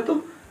presupuestos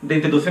de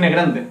instituciones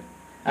grandes.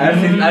 A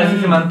ver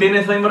si se mantiene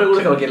esa misma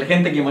regulación, porque la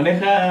gente que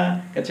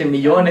maneja, ¿cachai?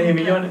 Millones y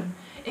millones.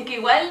 Es que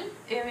igual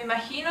me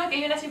imagino que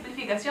hay una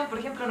simplificación. Por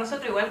ejemplo,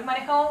 nosotros igual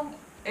manejamos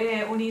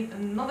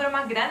un número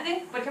más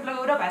grande, por ejemplo, que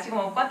Europa, así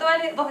como, ¿cuánto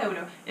vale? 2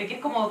 euros. Y aquí es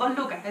como 2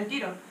 lucas, el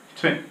tiro.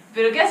 Sí.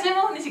 Pero ¿qué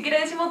hacemos? Ni siquiera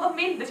decimos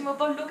 2.000, decimos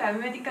 2 lucas. A mí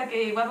me tinca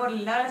que igual por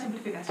el lado de la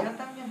simplificación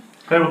también.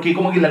 Claro, porque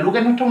como que la luca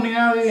es nuestra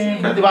unidad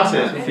de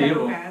base. es sí, la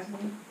po. luca,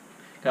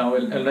 sí. Claro,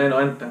 el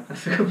 990.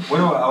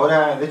 Bueno,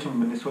 ahora de hecho en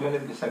Venezuela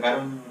le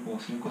sacaron como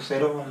 5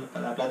 ceros a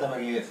la plata para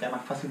que sea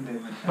más fácil de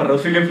manejar. Para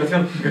reducir la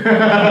inflación.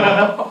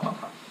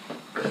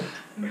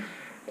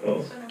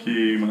 Oh,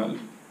 qué mal.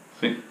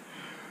 Sí.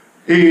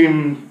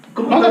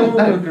 ¿Cómo no, estamos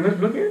dale. en el primer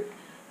bloque?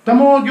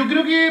 Yo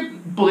creo que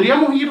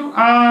podríamos ir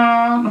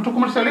a nuestros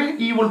comerciales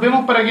y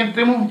volvemos para que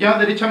entremos ya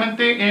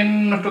derechamente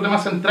en nuestro tema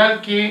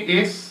central,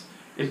 que es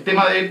el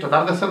tema de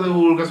tratar de hacer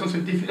divulgación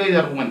científica y de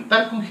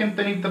argumentar con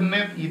gente en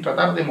internet y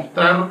tratar de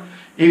mostrar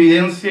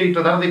evidencia y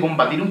tratar de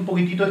combatir un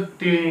poquitito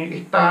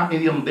esta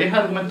hediondez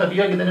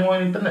argumentativa que tenemos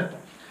en internet.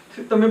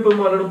 Sí, también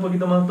podemos hablar un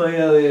poquito más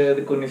todavía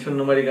de cognición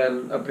numérica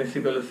al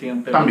principio del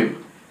siguiente. También.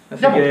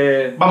 Así Ya,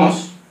 que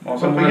vamos a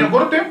hacer un pequeño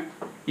corte.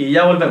 Y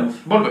ya volvemos.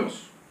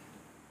 Volvemos.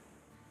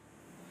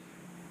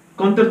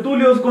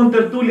 Contertulios,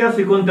 contertulias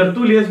y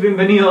contertulias,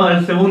 bienvenidos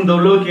al segundo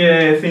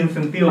bloque Sin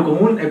Sentido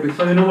Común,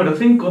 episodio número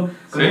 5, con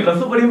Sí. nuestra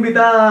super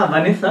invitada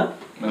Vanessa,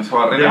 Vanessa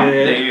Barrera,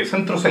 de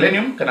Centro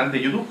Selenium, canal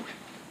de YouTube.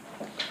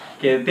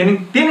 que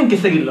tienen que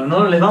seguirlo,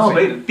 no les vamos a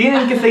Sí. pedir,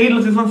 tienen que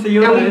seguirlo si son Es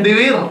seguidores. un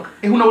deber,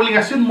 es una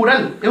obligación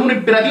moral, es un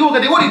imperativo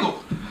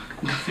categórico.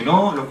 Si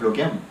no, los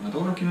bloqueamos. A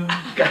todos los que no.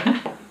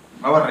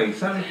 Vamos a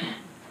revisar.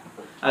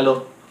 A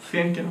los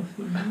 100 que no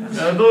siguen.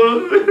 A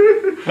todos.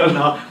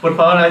 No, por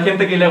favor, a la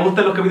gente que le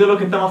gustan los capítulos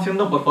que estamos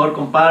haciendo, por favor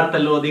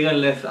compártanlo,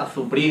 díganles a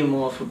su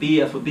primo, su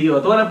tía, su tío,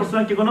 a todas las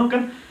personas que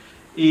conozcan.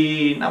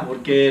 Y nada,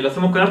 porque lo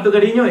hacemos con harto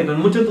cariño y con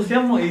mucho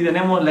entusiasmo y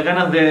tenemos las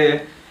ganas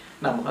de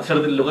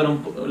hacer del lugar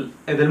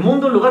del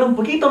mundo un lugar un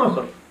poquito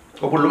mejor.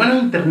 O por lo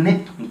menos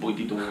internet un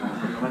poquitito mejor.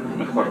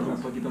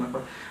 Un poquito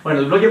mejor. Bueno,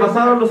 el bloque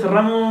pasado lo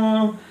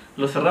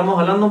cerramos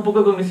hablando un poco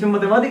de cognición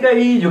matemática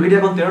y yo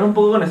quería continuar un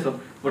poco con eso,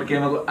 porque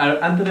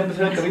antes de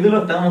empezar el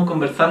capítulo estábamos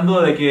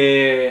conversando de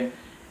que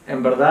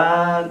en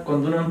verdad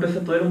cuando uno empieza a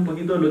estudiar un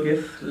poquito lo que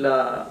es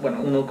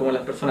uno como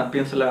las personas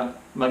piensa las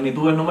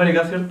magnitudes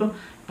numéricas, ¿cierto?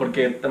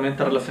 Porque también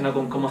está relacionado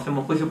con cómo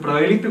hacemos juicios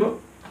probabilísticos.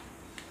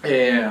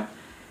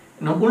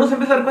 Uno se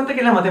empieza a dar cuenta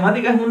que la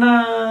matemática es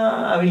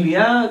una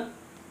habilidad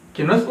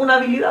que no es una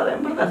habilidad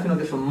en verdad, sino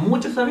que son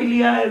muchas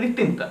habilidades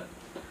distintas.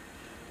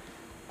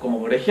 Como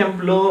por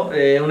ejemplo,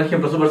 un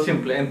ejemplo súper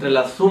simple, entre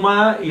la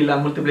suma y las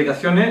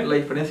multiplicaciones, la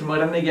diferencia más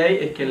grande que hay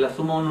es que en la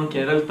suma uno en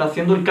general está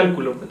haciendo el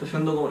cálculo, está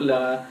haciendo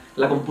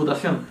la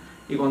computación.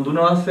 Y cuando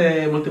uno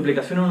hace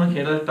multiplicación, uno en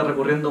general está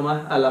recurriendo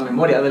más a la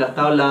memoria de las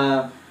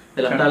tablas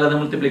de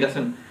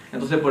multiplicación.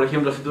 Entonces, por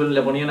ejemplo, si tú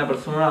le ponías a una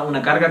persona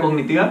una carga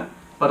cognitiva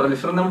para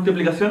realizar una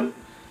multiplicación,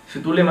 si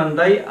tú le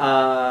mandáis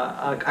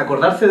a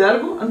acordarse de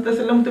algo antes de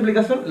hacer la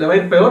multiplicación, le va a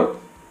ir peor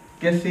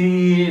que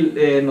si,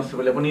 no sé,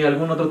 le ponía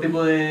algún otro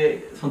tipo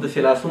de... Si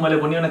a la suma le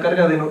ponía una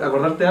carga de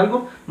acordarte de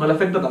algo, no le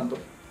afecta tanto.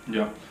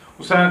 Ya.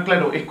 O sea,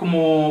 claro, es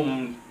como,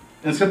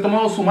 en cierto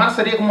modo, sumar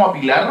sería como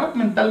apilar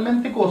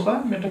mentalmente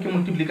cosas, mientras que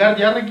multiplicar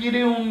ya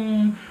requiere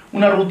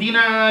una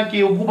rutina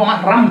que ocupa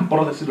más RAM,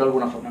 por decirlo de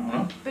alguna forma,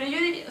 ¿no? Pero yo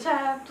diría, o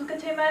sea, tú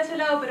cachai más de ese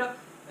lado, pero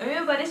a mí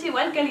me parece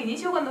igual que al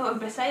inicio cuando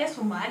empezáis a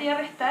sumar y a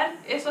restar,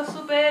 eso es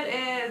súper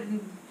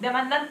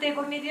demandante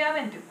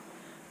cognitivamente.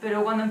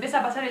 Pero cuando empieza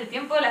a pasar el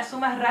tiempo, las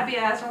sumas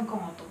rápidas son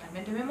como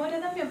totalmente memoria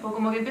también, pues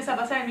como que empieza a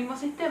pasar el mismo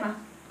sistema,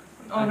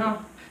 ¿o no?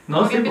 No,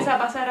 Como sí, que empieza a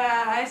pasar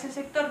a ese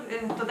sector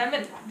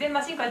totalmente. 10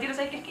 más 5, al tiro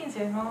sabes que es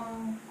 15, ¿no?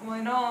 Como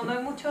que no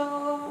hay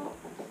mucho...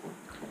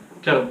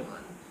 Claro.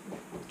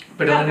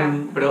 Pero, Carga,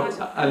 pero como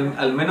eso.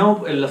 al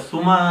menos en la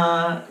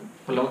suma,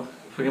 por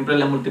ejemplo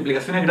en las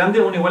multiplicaciones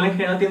grandes, uno igual en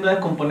general tiende a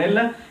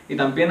descomponerlas y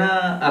también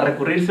a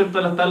recurrir, ¿cierto?,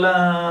 a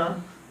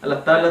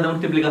las tablas de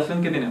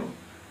multiplicación que tenemos.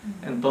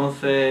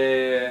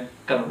 Entonces,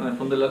 claro, en el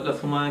fondo la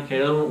suma en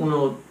general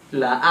uno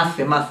la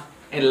hace más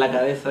en la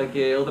cabeza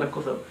que otras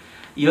cosas.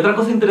 Y otra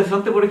cosa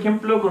interesante, por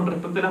ejemplo, con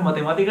respecto a las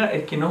matemáticas,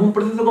 es que no es un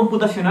proceso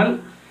computacional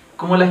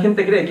como la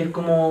gente cree, que es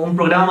como un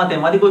programa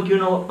matemático que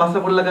uno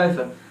pasa por la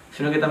cabeza,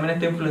 sino que también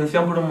está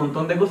influenciado por un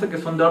montón de cosas que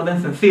son de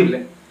orden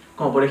sensible,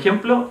 como por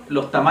ejemplo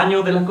los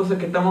tamaños de las cosas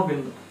que estamos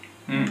viendo.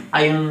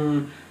 Hay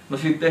no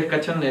sé si ustedes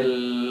cachan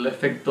el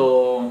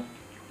efecto...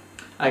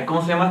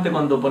 ¿Cómo se llama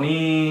cuando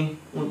poní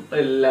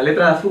la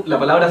letra azul, la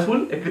palabra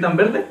azul escrita en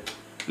verde?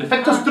 El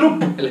efecto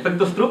Stroop. El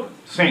efecto Stroop.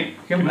 Sí.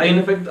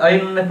 Hay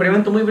un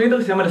experimento muy bonito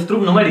que se llama el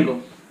Stroop numérico.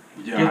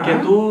 Ya. Que es que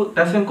tú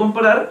te hacen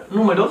comparar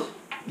números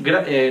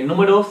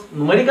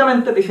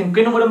numéricamente, te dicen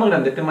qué número es más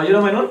grande, este es mayor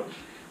o menor,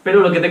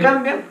 pero lo que te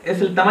cambian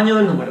es el tamaño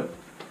del número.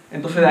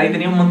 Entonces ahí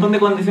tenías un montón de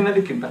condiciones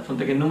distintas,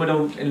 donde que el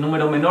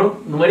número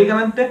menor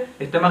numéricamente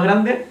esté más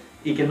grande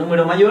y que el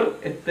número mayor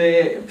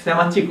sea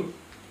más chico.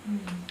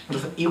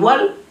 Entonces,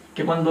 igual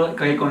que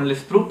con el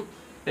Stroop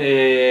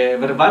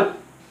verbal,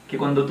 que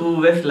cuando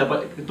tú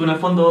tú en el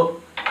fondo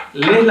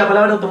lees la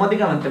palabra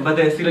automáticamente en vez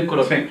de decir el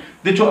color. Sí.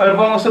 De hecho, a ver,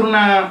 vamos a hacer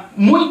una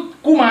muy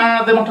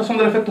kuma demostración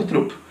del efecto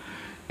Stroop.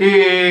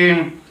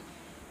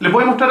 Le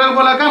voy a mostrar algo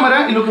a la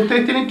cámara y lo que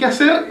ustedes tienen que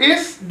hacer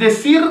es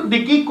decir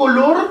de qué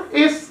color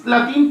es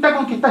la tinta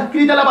con que está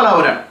escrita la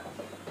palabra.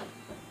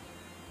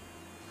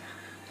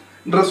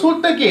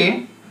 Resulta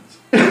que...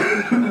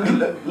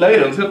 ¿La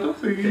vieron, cierto?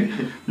 Sí.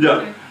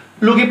 Ya.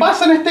 Lo que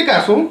pasa en este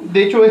caso,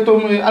 de hecho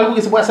esto es algo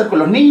que se puede hacer con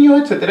los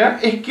niños, etcétera,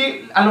 es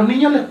que a los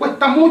niños les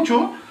cuesta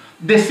mucho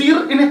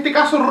decir en este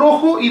caso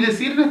rojo y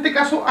decir en este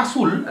caso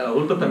azul. A los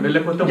adultos también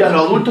les cuesta Y a mucho.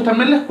 los adultos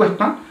también les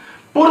cuesta,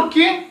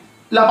 porque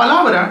la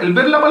palabra, el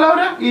ver la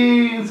palabra,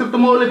 en cierto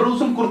modo le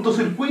produce un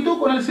cortocircuito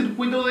con el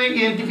circuito de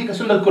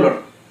identificación del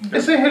color.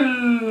 Ese es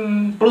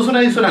produce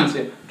una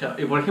disonancia. Claro,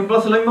 y por ejemplo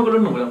hace lo mismo con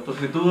los números. Pues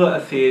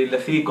si le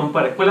sigues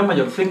comparas escuela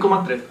mayor 5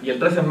 más 3 y el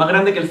 3 es más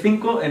grande que el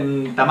 5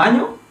 en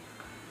tamaño,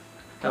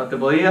 claro, ¿te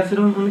podía hacer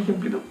un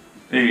ejemplito?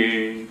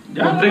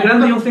 Un 3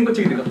 grande y un 5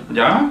 chiquitito.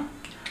 Ya.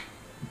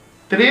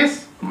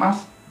 3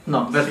 más...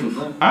 No, versus.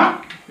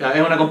 ¿Ah? Ya,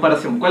 es una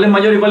comparación. ¿Cuál es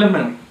mayor y cuál es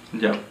menor?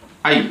 Ya.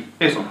 Ahí,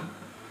 eso.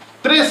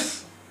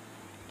 3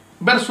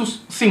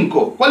 versus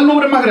 5. ¿Cuál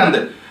número es más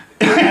grande?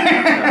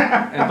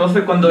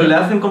 Entonces cuando le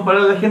hacen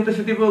comparar a la gente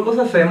ese tipo de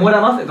cosas se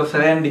demora más, entonces se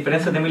ven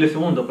diferencias de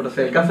milisegundos, pero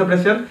se alcanza a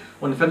apreciar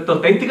un efecto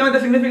estadísticamente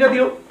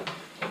significativo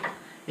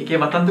y que es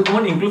bastante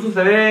común, incluso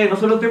se ve no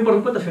solo en tiempo de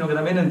respuesta, sino que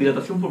también en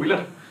dilatación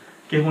pupilar,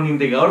 que es un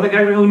indicador de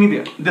carga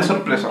cognitiva. De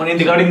sorpresa. Un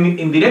indicador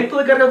indirecto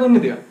de carga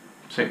cognitiva.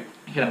 Sí.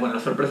 Bueno,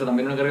 la sorpresa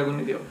también es una carga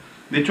cognitiva.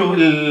 De hecho,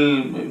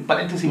 el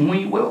paréntesis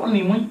muy huevón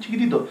y muy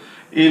chiquitito.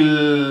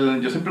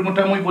 Yo siempre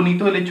encontraba muy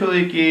bonito el hecho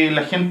de que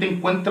la gente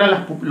encuentra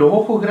los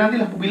ojos grandes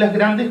y las pupilas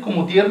grandes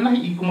como tiernas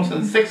y como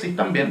sexys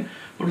también.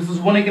 Porque se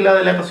supone que la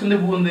dilatación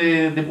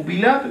de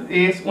pupila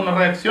es una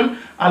reacción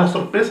a la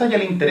sorpresa y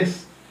al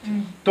interés.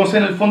 Entonces,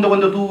 en el fondo,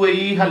 cuando tú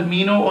veis al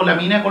mino o la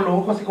mina con los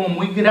ojos así como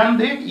muy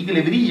grandes y que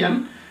le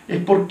brillan, es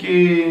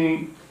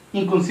porque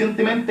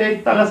inconscientemente ahí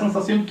está la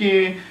sensación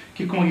que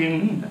es como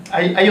que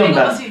hay Tengo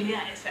onda.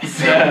 posibilidades.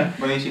 Sí.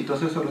 Bueno, y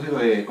chistoso eso Rocío,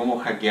 de cómo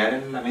hackear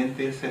en la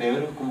mente y el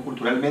cerebro, como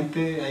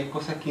culturalmente hay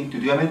cosas que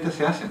intuitivamente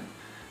se hacen.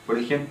 Por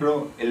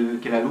ejemplo,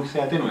 que la luz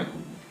sea tenue.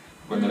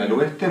 Cuando la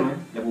luz es tenue,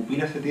 la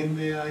pupila se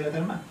tiende a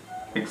dilatar más.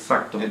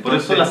 Exacto. Por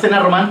Entonces, eso la cena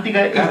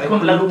romántica Claro, es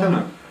con la luz tenue.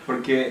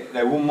 Porque de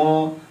algún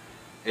modo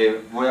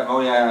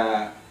voy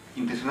a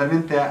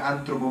intencionalmente a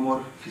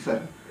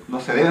antropomorfizar. No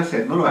se debe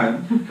hacer, no lo hagan.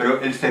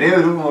 Pero el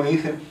cerebro como que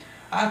dice,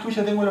 tú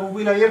ya tengo la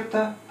pupila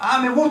abierta,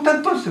 me gusta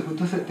entonces. Pues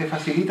entonces te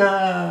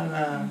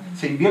facilita,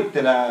 se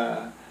invierte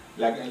la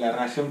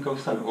reacción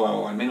causal,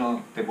 o al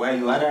menos te puede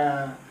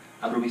ayudar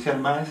a propiciar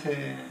más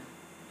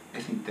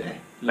ese interés.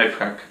 life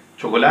hack.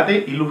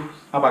 Chocolate y luz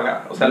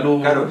apagada. O sea,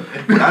 luz... Claro,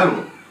 es por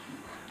algo.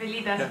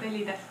 Velitas,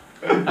 velitas.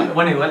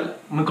 Bueno, igual,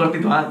 muy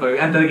cortito,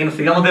 porque antes de que nos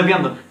sigamos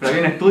desviando, pero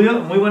había un estudio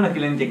muy bueno que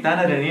le inyectaban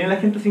adrenalina a la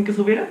gente sin que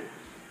supiera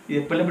y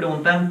después le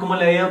preguntaban cómo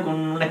le había ido con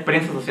una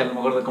experiencia social, no me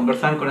acuerdo,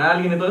 conversaban con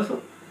alguien y todo eso.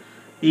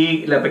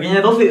 Y una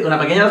pequeña dosis de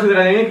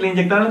adrenalina que le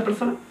inyectaban a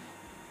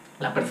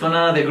las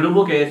personas del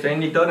grupo que se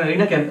habían inyectado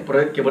adrenalina,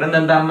 que por ende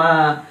andaban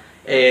más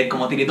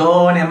como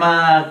tiritones,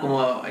 más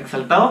como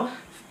exaltados,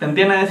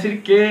 tendían a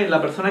decir que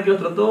la persona que los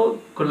trató,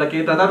 con la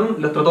que trataron,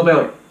 los trató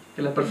peor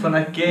que las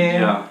personas que...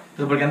 Ya.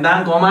 Entonces, porque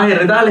andaban como más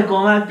irritables,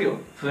 como más activos.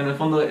 Entonces, en el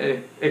fondo,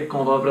 es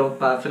como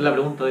para hacer la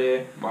pregunta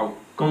de Wow.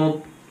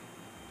 cómo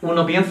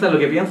uno piensa lo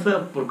que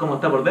piensa por cómo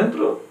está por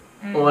dentro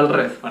o al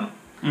revés. Bueno,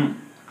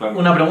 Claro.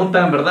 una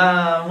pregunta en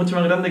verdad mucho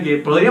más grande que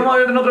podríamos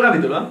ver en otro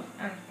capítulo, ¿eh?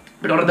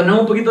 Pero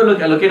retornemos un poquito a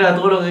lo que era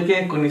todo lo que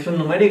es cognición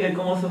numérica y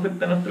cómo se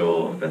afecta a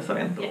nuestro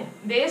pensamiento.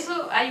 De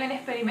eso hay un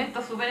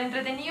experimento súper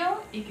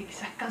entretenido y que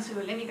quizás cause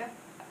polémica,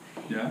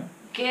 Ya.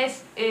 que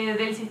es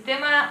del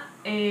sistema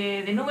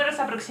de números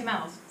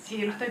aproximados, si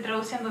lo estoy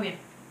traduciendo bien.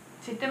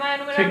 Sistema de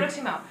números Sí.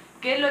 aproximados,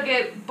 que es lo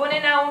que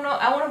ponen a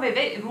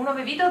unos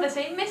bebitos de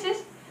 6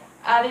 meses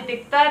a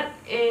detectar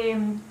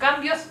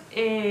cambios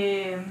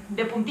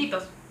de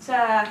puntitos. O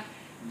sea,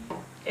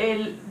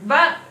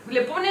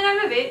 le ponen al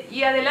bebé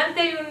y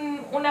adelante hay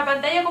una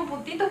pantalla con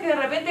puntitos que de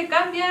repente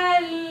cambia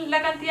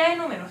la cantidad de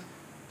números.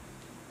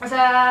 O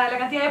sea, la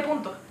cantidad de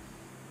puntos.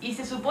 Y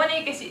se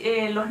supone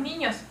que los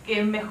niños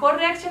que mejor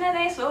reaccionan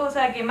a eso, o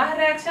sea, que más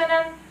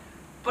reaccionan,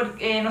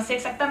 porque no sé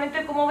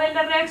exactamente cómo ven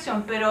la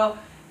reacción, pero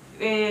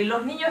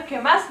los niños que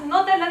más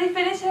notan la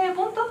diferencia de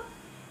puntos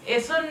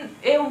es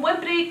un buen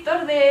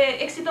predictor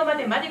de éxito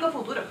matemático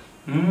futuro.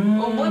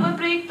 Un muy buen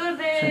predictor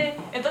de...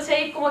 Sí. Entonces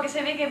ahí como que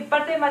se ve que en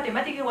parte de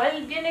matemática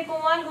igual viene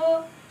como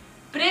algo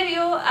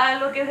previo a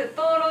lo que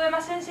todo lo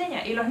demás se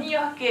enseña. Y los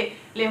niños que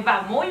les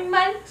va muy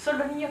mal son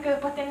los niños que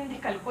después tienen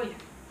discalculia.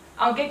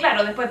 Aunque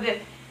claro, después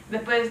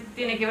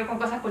tiene que ver con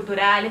cosas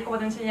culturales, como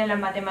te enseñan las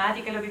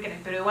matemáticas, lo que quieras,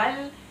 pero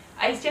igual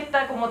hay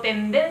cierta como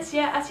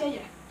tendencia hacia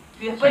allá.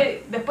 Y después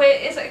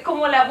eso es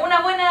como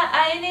una buena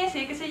ANS,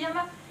 que se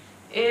llama,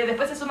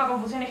 después se suma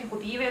confusión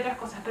ejecutiva y otras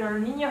cosas, pero los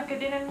niños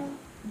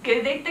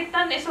que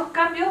detectan esos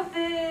cambios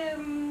de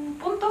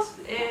puntos,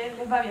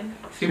 les va bien.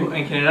 Sí,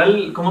 en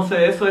general, ¿cómo se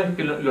ve eso? Es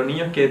que los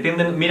niños que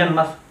miran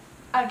más.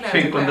 Ah, claro.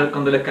 Sí, claro.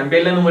 Cuando les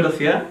cambiáis la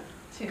numerosidad,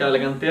 Sí. claro, la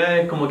cantidad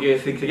es como que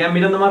se quedan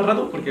mirando más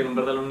rato, porque en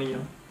verdad los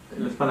niños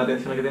les ponen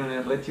atención a que tienen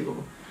el red chico.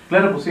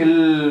 Claro, pues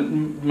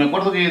me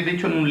acuerdo que de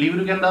hecho en un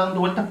libro que anda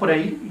dando vueltas por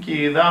ahí,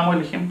 que dábamos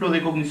el ejemplo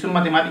de cognición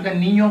matemática en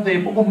niños de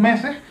pocos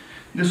meses,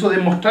 de eso de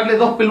mostrarle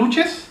 2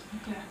 peluches,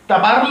 Claro.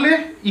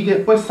 taparle y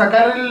después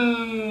sacar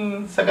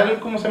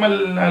 ¿cómo se llama?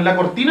 La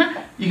cortina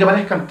y que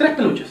aparezcan 3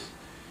 peluches.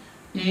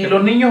 Y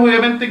los niños,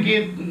 obviamente,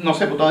 que, no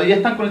sé, pues todavía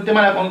están con el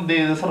tema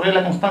de desarrollar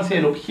la constancia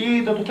del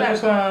objeto, toda esta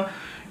cosa.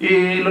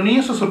 Los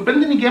niños se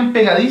sorprenden y quedan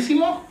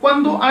pegadísimos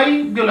cuando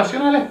hay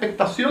violaciones a la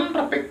expectación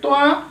respecto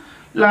a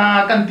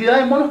la cantidad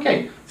de monos que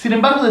hay. Sin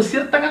embargo, de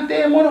cierta cantidad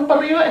de monos para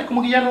arriba es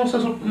como que ya no se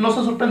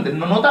sorprenden,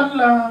 no notan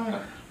la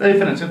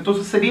diferencia.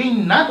 Entonces sería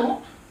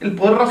innato el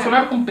poder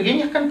razonar con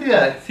pequeñas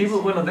cantidades. Sí,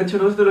 pues bueno, de hecho,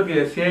 lo que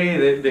decía ahí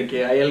de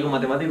que hay algo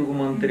matemático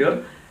como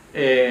anterior,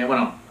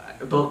 bueno,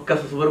 dos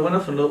casos súper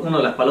buenos son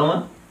uno, las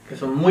palomas, que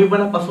son muy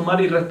buenas para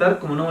sumar y restar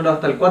como números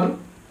hasta el 4.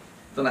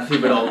 Son así,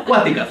 pero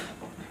cuáticas.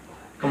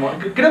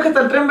 Creo que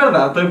hasta el 3 en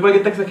verdad, puede que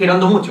esté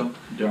exagerando mucho.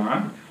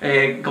 Ya.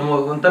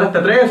 Como contar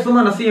hasta 3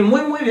 suman así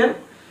muy muy bien.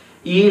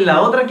 Y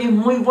la otra que es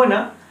muy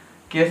buena,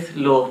 que es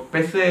los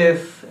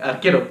peces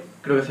arqueros,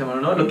 creo que se llaman,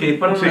 ¿no? Los que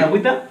disparan Sí. una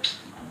agüita.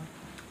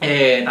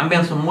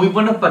 También son muy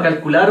buenos para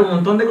calcular un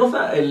montón de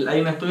cosas. Hay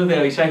un estudio de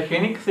Avishai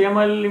Hennig, que se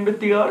llama el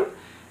investigador,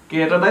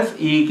 que trata eso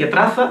y que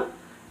traza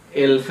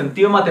el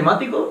sentido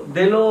matemático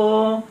de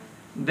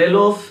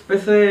los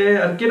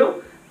peces arqueros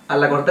a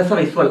la corteza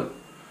visual.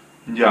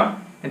 Ya.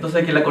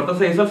 Entonces, que la corteza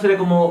visual sería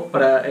como,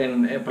 por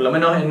lo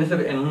menos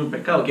en un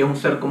pescado, que es un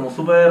ser como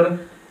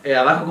súper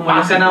abajo, como la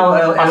Básico,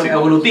 escala básico.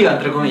 evolutiva,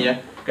 entre comillas,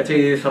 ¿cachai?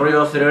 Y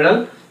desarrollo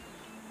cerebral,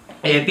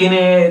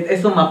 tiene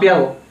eso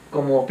mapeado,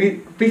 como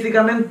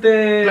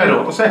físicamente.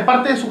 Claro, o sea, es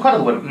parte de su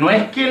hardware. No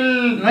es que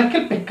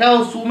el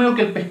pescado sume o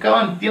que el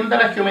pescado entienda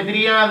la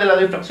geometría de la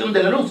difracción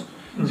de la luz,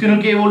 sino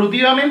que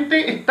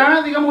evolutivamente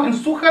está, digamos, en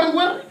su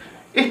hardware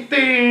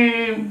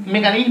este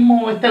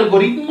mecanismo, este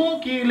algoritmo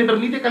que le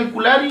permite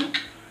calcular y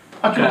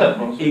achutar.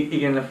 Claro, y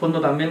que en el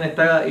fondo también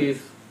está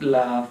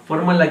la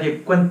forma en la que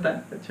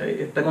cuenta, ¿cachai?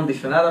 Está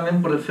condicionada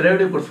también por el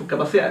cerebro y por sus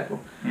capacidades, po.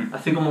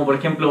 Así como, por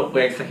ejemplo,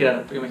 voy a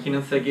exagerar,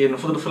 imagínense que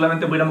nosotros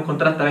solamente pudiéramos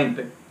contar hasta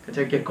 20,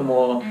 ¿cachai? Que es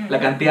como la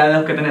cantidad de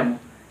dedos que tenemos,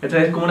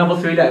 ¿cachai? Es como una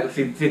posibilidad.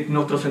 Si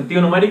nuestro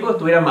sentido numérico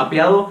estuviera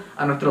mapeado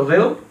a nuestros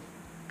dedos,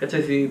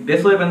 ¿cachai? Si de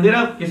eso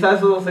dependiera, quizás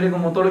eso sería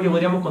como todo lo que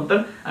podríamos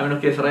contar, a menos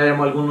que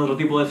desarrolláramos algún otro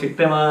tipo de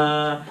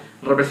sistema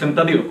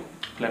representativo.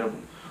 Claro.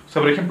 O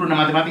sea, por ejemplo, una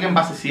matemática en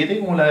base 7,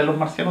 como la de los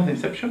marcianos de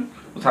Inception,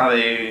 o sea,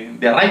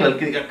 de Arrival,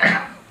 que diga...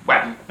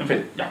 Bueno, en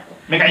fin, ya,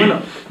 me caí.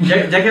 Bueno,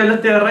 ya que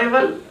hablaste de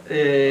Arrival,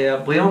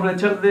 podríamos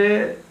aprovechar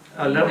de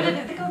hablar...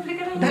 Espérate, déjame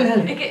explicar algo. Dale,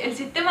 dale. Es que el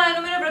sistema de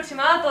número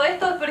aproximado a todo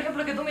esto es, por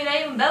ejemplo, que tú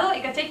miráis un dado y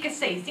cacháis que es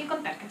 6, sin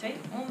contar, ¿cachai?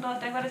 1, 2,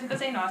 3, 4, 5,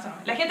 6, no, eso no.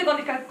 La gente con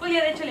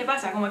discalculia, de hecho, le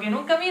pasa, como que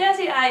nunca mira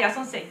así, ya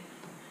son 6,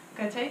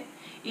 ¿cachai?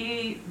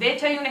 Y de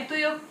hecho hay un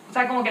estudio, o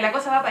sea, como que la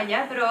cosa va para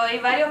allá, pero hay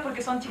varios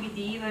porque son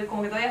chiquititos y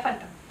como que todavía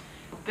falta.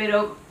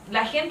 Pero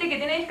la gente que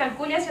tiene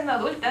discalculia siendo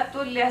adulta,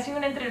 tú le haces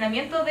un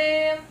entrenamiento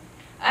de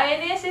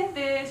ANS,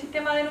 de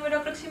sistema de número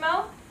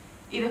aproximado,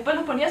 y después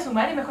los ponías a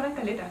sumar y mejoran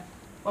caleta,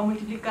 o a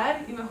multiplicar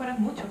y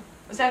mejoran mucho.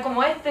 O sea,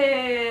 como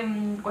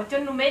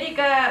cuestión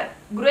numérica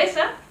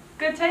gruesa,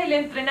 ¿cachai? Le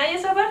entrenáis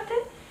esa parte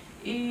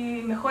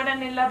y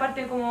mejoran en la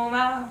parte como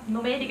más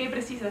numérica y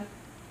precisa.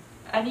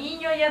 A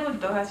niños y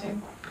adultos así.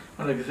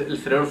 Bueno, que el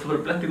cerebro es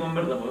súper plástico en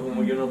verdad, pues,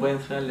 como que uno puede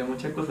enseñarle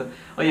muchas cosas.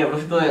 Oye, a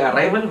propósito de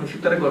Arrival, me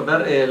hiciste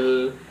recordar,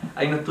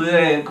 hay un estudio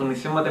de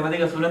cognición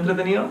matemática súper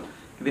entretenido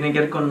que tiene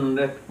que ver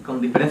con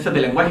diferencias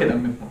de lenguaje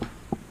también, pues.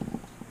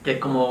 Que es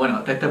como,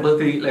 bueno, está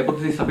la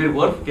hipótesis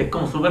Sapir-Whorf, que es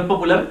como súper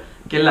popular,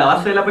 que es la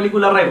base de la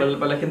película Arrival,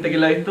 para la gente que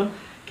la ha visto,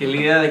 que es la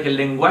idea de que el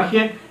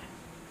lenguaje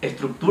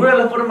estructura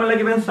la forma en la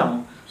que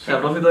pensamos. O sea, a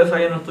propósito de eso,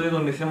 hay un estudio de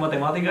cognición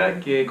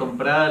matemática que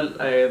compraba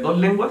dos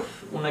lenguas,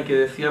 una que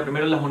decía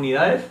primero las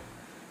unidades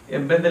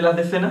en vez de las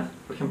decenas,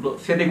 por ejemplo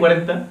 7 y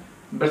 40,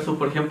 versus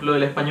por ejemplo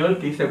el español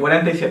que dice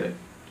 47.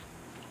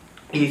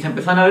 Y se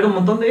empezaron a ver un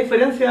montón de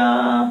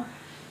diferencias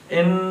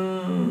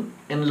en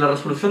la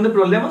resolución de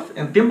problemas,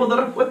 en tiempos de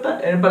respuesta,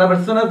 para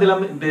personas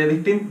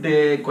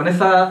con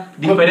esa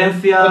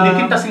diferencia... Con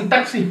distintas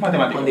sintaxis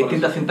matemáticas. Con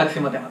distintas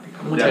sintaxis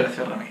matemáticas. Muchas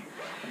gracias, Rami.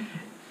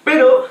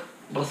 Pero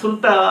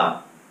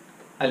resultaba,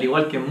 al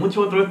igual que en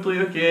muchos otros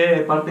estudios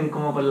que parten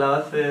como por la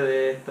base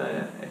de esta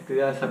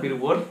idea de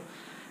Sapir-Whorf,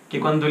 que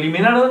cuando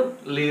eliminaron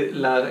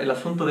el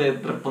asunto de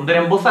responder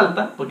en voz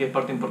alta, porque es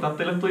parte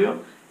importante del estudio,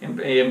 en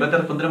vez de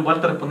responder en voz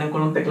alta respondían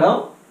con un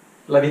teclado,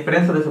 las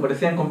diferencias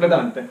desaparecían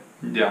completamente.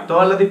 Ya.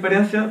 Todas las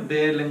diferencias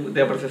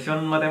de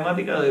apreciación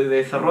matemática, de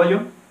desarrollo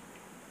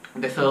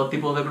de esos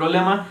tipos de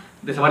problemas,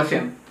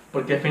 desaparecían.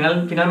 Porque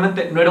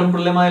finalmente no era un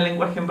problema del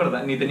lenguaje en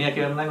verdad, ni tenía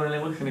que ver nada con el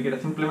lenguaje, sino que era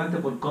simplemente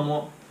por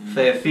cómo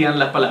se decían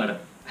las palabras,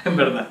 en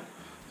verdad.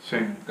 Sí.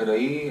 Pero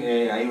ahí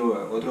hay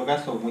otro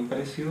caso muy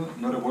parecido,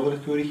 no recuerdo el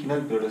estudio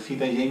original, pero lo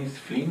cita James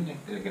Flynn,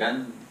 el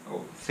gran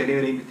o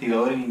célebre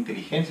investigador en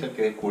inteligencia, el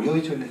que descubrió,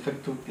 dicho, el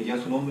efecto que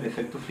lleva su nombre, el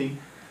efecto Flynn,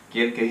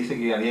 que es el que dice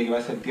que a medida que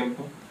pasa el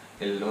tiempo,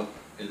 los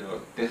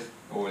test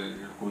o el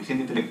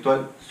coeficiente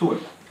intelectual sube.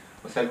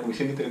 O sea, el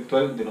coeficiente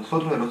intelectual de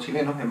nosotros, de los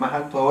chilenos, es más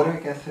alto ahora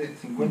que hace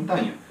 50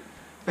 años.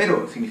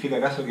 Pero, ¿significa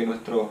acaso que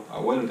nuestros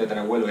abuelos y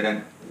tatarabuelos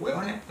eran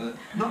hueones?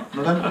 No,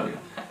 no tan rápido.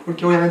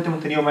 Porque obviamente hemos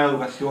tenido más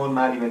educación,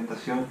 más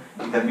alimentación,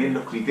 y también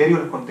los criterios,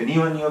 los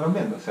contenidos han ido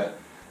cambiando. O sea,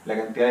 la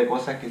cantidad de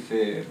cosas que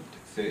se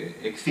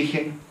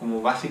exigen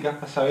como básicas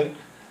para saber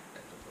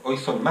hoy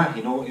son más,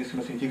 y no, eso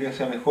no significa que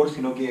sea mejor,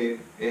 sino que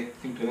es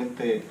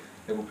simplemente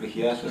la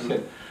complejidad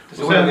social.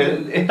 Entonces, O sea,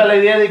 bueno, está la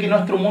idea de que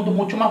nuestro mundo es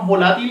mucho más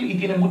volátil y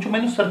tiene mucho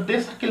menos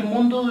certezas que el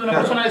mundo de una Claro.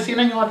 persona de 100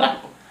 años atrás.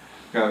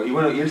 claro, y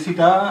bueno, y él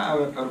citaba a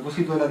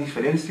propósito de la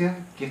diferencia,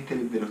 que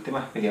de los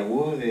temas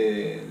peliagudos,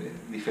 de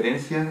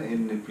diferencias,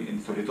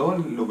 sobre todo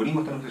los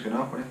gringos están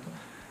obsesionados con esto,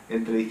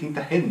 entre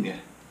distintas etnias.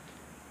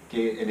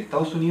 Que en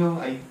Estados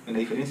Unidos hay una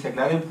diferencia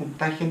clara en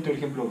puntaje entre, por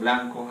ejemplo,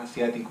 blancos,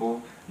 asiáticos,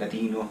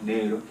 latinos,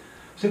 negros.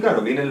 Entonces,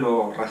 claro, vienen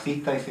los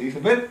racistas y se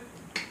dicen, ven,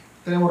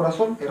 tenemos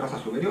razón, es raza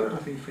superior, es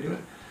raza inferior.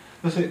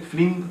 Entonces,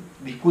 Flynn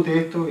discute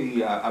esto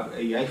y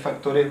hay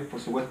factores,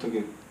 por supuesto,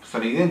 que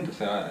son evidentes. O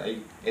sea,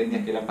 hay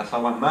etnias que le han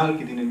pasado más mal,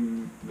 que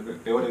tienen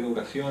peor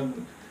educación,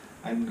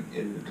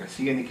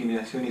 reciben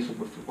discriminación y eso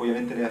pues,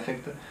 obviamente les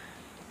afecta.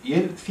 Y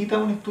él cita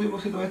un estudio, por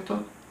cierto, de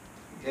esto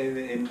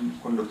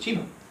con los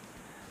chinos.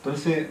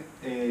 Entonces,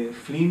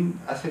 Flynn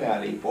hace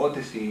la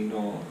hipótesis,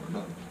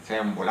 se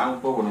han volado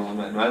un poco,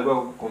 no es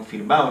algo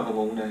confirmado,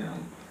 como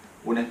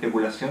una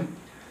especulación,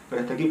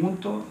 pero hasta qué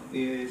punto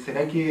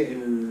será que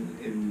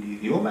el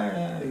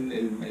idioma,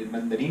 el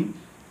mandarín,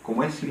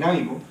 como es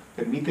silábico,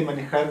 permite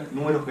manejar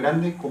números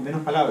grandes con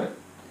menos palabras.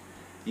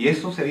 Y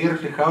eso se había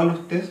reflejado en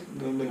los test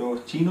donde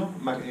los chinos,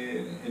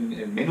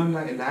 menos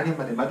en las áreas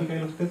matemáticas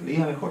de los test,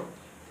 leían mejor.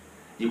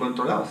 Y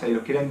controlado, o sea, y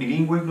los que eran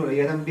bilingües no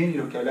leían tan bien y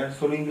los que hablaban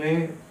solo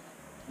inglés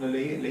no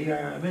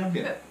leía menos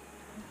bien.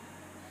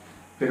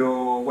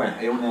 Pero bueno,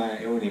 es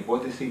una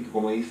hipótesis,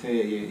 como dice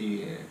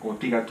y como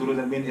explica Arturo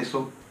también,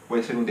 eso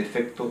puede ser un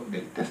defecto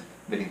del test,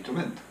 del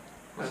instrumento.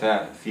 O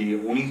sea, si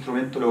un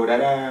instrumento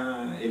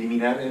lograra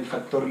eliminar el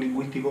factor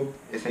lingüístico,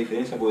 esa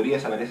diferencia podría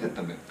desaparecer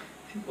también.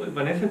 Sí, pues,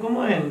 Vanessa,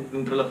 ¿cómo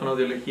dentro de la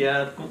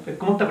fonoaudiología,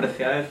 cómo está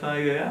apreciada esa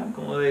idea?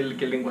 ¿Cómo del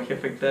que el lenguaje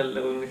afecta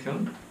la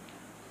cognición?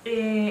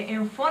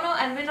 En fono,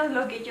 al menos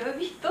lo que yo he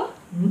visto,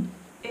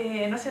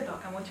 no se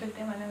toca mucho el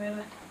tema, la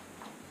verdad.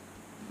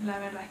 La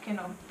verdad es que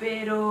no.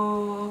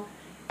 Pero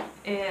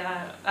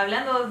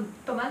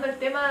tomando el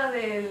tema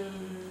de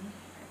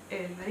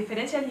la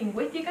diferencia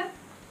lingüística,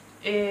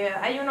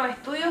 hay unos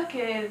estudios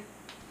que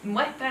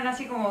muestran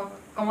así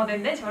como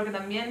tendencia, porque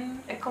también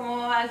es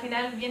como al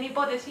final bien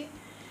hipótesis,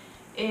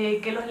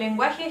 que los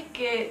lenguajes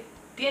que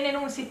tienen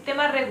un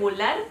sistema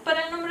regular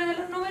para el nombre de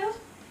los números,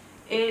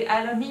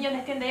 a los niños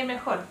les tiende a ir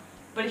mejor.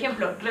 Por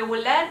ejemplo,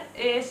 regular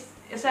es,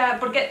 o sea,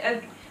 porque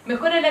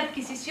mejora la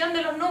adquisición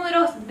de los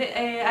números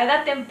a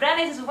edad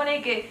temprana y se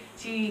supone que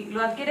si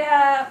lo adquieres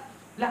a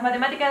las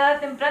matemáticas a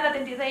edad temprana te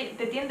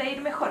tiende a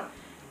ir mejor.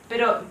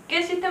 Pero, ¿qué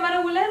es sistema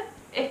regular?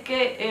 Es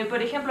que,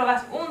 por ejemplo,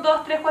 vas 1,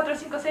 2, 3, 4,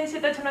 5, 6,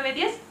 7, 8, 9,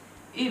 10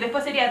 y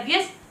después sería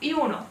 10 y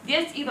 1,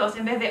 10 y 2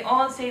 en vez de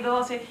 11 y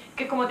 12,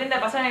 que es como tiende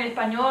a pasar en el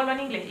español o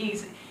en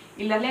inglés.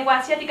 Y las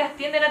lenguas asiáticas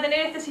tienden a tener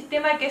este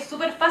sistema que es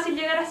súper fácil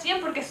llegar a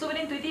 100 porque es súper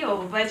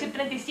intuitivo. Para decir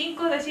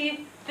 35,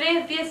 decir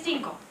 3, 10,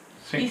 5.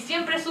 Sí. Y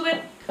siempre es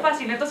súper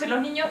fácil. Entonces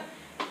los niños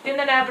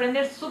tienden a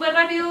aprender súper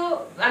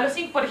rápido a los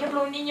 5. Por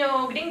ejemplo, un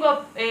niño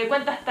gringo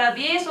cuenta hasta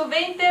 10 o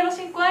 20 a los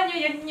 5 años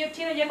y el niño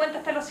chino ya cuenta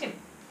hasta los 100.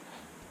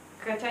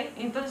 ¿Cachai?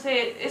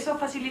 Entonces eso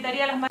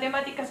facilitaría las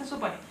matemáticas, se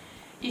supone.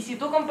 Y si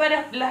tú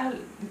comparas los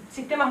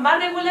sistemas más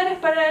regulares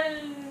para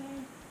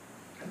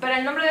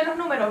el nombre de los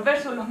números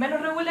versus los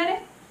menos regulares,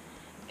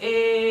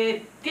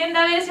 tiende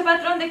a haber ese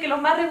patrón de que los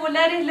más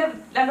regulares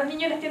a los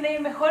niños les tiende a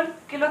ir mejor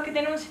que los que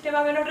tienen un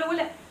sistema menos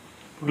regular.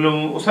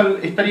 O sea,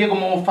 estaría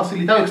como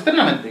facilitado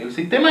externamente. El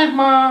sistema es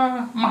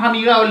más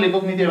amigable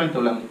cognitivamente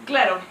hablando.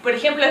 Claro, por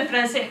ejemplo el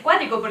francés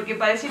cuático, porque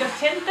para decir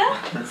 80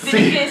 Sí.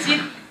 tienes que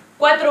decir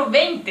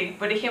 420,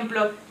 por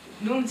ejemplo.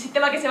 Un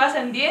sistema que se basa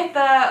en 10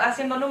 está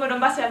haciendo números en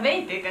base a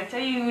 20,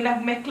 ¿cachai? Y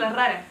unas mezclas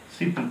raras.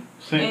 Sí,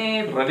 sí,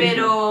 rarísimo.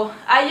 Pero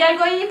hay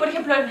algo ahí, por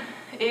ejemplo,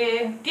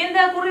 tiende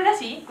a ocurrir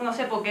así, no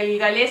sé, porque el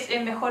galés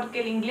es mejor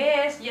que el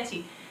inglés y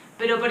así.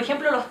 Pero, por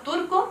ejemplo, los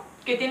turcos,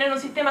 que tienen un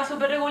sistema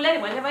súper regular,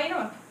 igual les va a ir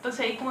nomás.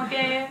 Entonces ahí como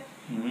que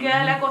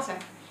queda la cosa.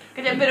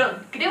 Pero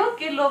creo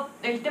que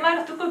el tema de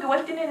los turcos que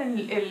igual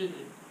tienen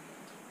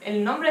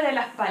el nombre de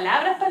las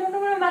palabras para los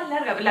números más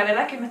largas. La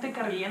verdad es que me estoy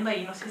carriendo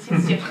ahí, no sé si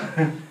es cierto.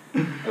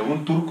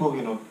 ¿Algún turco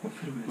que nos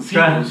confirme? Sí,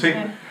 claro, sí.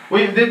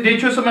 Oye, de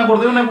hecho eso me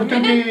acordé de una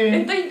cuestión que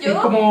 ¿Estoy yo? es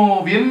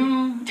como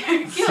bien...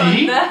 ¿Qué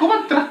 ¿Sí? onda? ¿Cómo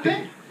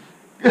entraste?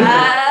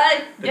 Ay,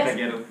 Te ya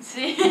hackearon.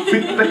 sí. Sí,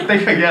 está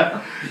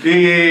hackeada.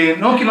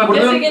 No, que me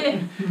acordé... Ya sé quién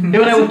es.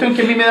 Es una cuestión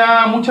que a mí me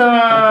da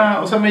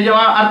mucha... O sea, me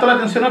llama harto la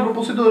atención a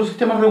propósito de los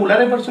sistemas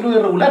regulares versus los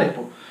irregulares.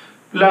 Po.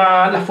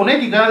 La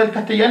fonética del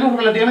castellano es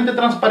relativamente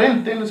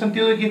transparente en el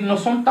sentido de que no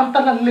son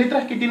tantas las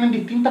letras que tienen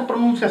distintas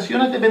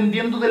pronunciaciones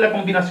dependiendo de la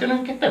combinación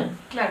en que estén.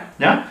 Claro.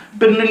 ¿Ya?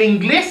 Pero en el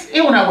inglés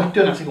es una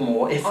cuestión así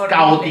como... Es Horrible.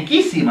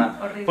 caotiquísima.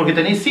 Horrible. Porque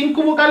tenéis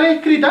 5 vocales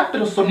escritas,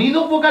 pero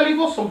sonidos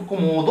vocálicos son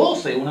como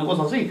 12, una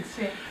cosa así.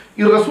 Sí.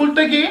 Y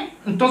resulta que,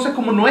 entonces,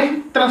 como no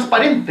es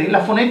transparente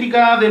la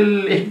fonética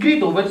del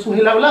escrito versus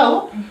el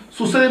hablado,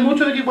 sucede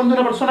mucho de que cuando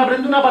una persona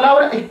aprende una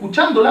palabra,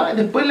 escuchándola,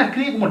 después la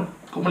escribe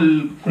como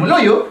el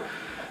hoyo,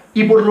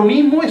 y por lo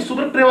mismo es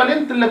súper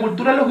prevalente en la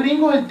cultura de los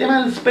gringos el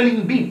tema del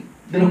spelling bee,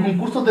 de los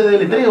concursos de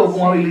deletreo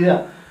como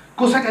habilidad.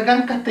 cosa que acá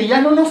en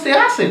castellano no se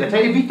hace,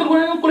 ¿cachai? ¿Has visto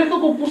alguna vez en un colegio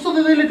concursos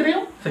de deletreo?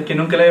 O sea, es que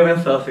nunca lo había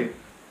pensado así.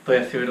 Estoy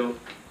así, pero...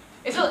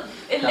 Eso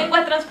es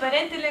lengua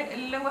transparente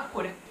y lengua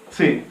oscura.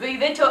 Sí. Y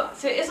de hecho,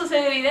 eso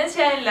se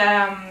evidencia en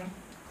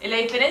la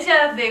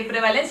diferencia de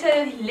prevalencia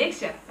de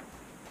dislexia.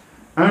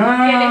 Que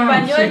en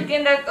español sí.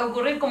 tiende a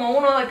ocurrir como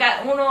uno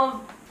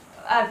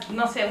a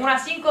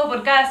 5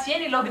 por cada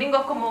 100 y los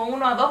gringos como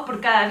 1 a 2 por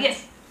cada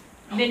 10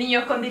 de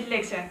niños con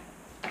dislexia.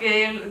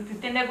 Que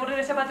tiende a ocurrir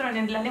ese patrón.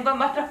 En las lenguas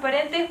más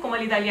transparentes, como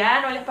el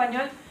italiano, el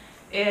español,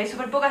 hay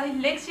súper pocas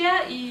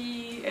dislexia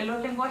y en los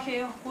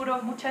lenguajes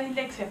oscuros mucha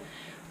dislexia.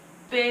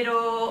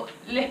 Pero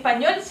el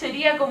español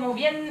sería como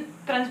bien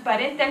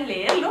transparente al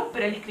leerlo,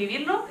 pero al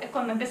escribirlo es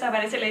cuando empieza a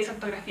aparecer la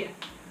disortografía.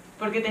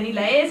 Porque tenéis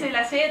la S,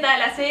 la Z,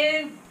 la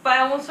C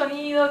para un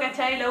sonido,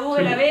 ¿cachai? La U,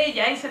 Sí. la B, y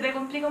ahí se te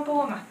complica un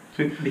poco más.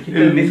 Sí.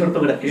 ¿Dijiste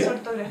disortografía?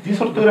 Disortografía.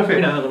 Disortografía.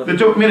 Mira, no conozco. De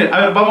hecho, miren,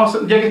 a ver,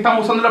 ya que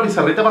estamos usando la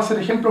pizarrita para hacer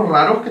ejemplos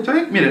raros,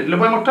 ¿cachai? Miren, les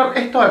voy a mostrar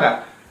esto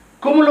acá.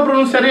 ¿Cómo lo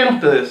pronunciarían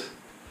ustedes?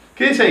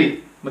 ¿Qué dice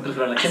ahí?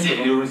 Muéstraselo a la Sí,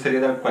 gente. yo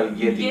sería tal cual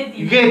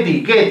Yeti.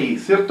 Getty,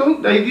 ¿cierto?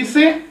 Ahí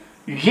dice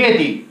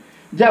Getty.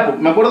 Ya, pues,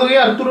 me acuerdo que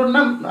Arturo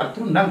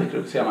Hernández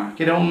creo que se llama,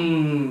 que era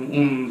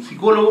un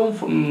psicólogo,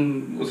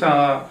 o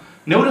sea,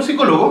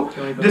 neuropsicólogo, Qué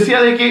bonito.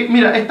 decía de que,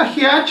 mira, esta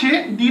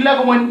GH dila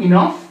como en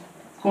enough,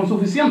 con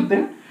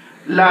suficiente,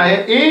 la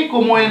E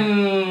como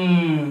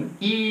en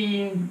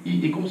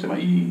 ¿cómo se llama?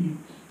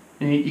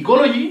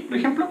 Ecology, por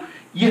ejemplo,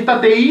 y esta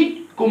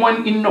TI como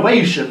en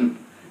innovation,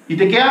 y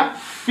te queda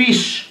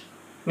fish.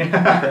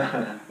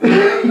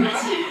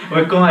 O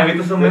es como, ¿has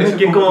visto esos memes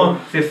que es como,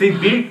 si decís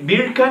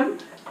beer can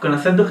con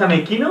acento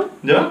jamaiquino,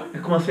 ¿Ya? es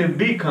como decir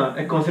bacon,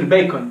 es como decir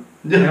bacon.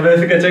 Ya. Me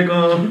parece, ¿cachai?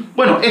 Como...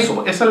 Bueno,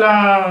 eso, esa es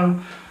la...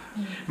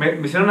 Me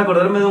hicieron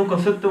acordarme de un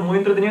concepto muy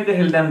entretenido que es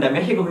el de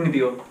andamiaje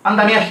cognitivo.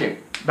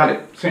 Andamiaje,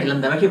 dale, sí. El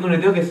andamiaje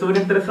cognitivo que es súper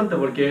interesante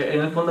porque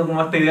en el fondo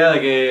como esta idea de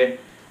que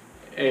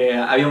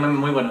había un meme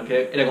muy bueno,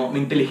 que era como mi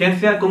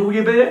inteligencia con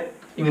Wikipedia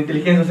y mi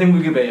inteligencia sin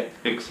Wikipedia.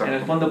 Exacto. En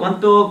el fondo,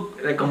 cuánto,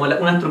 como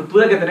una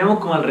estructura que tenemos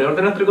como alrededor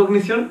de nuestra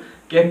cognición,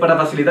 que es para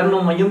facilitarnos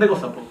un millón de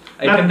cosas. Po.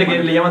 Hay Claro, gente que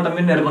bueno. le llama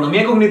también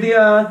ergonomía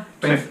cognitiva,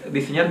 Sí.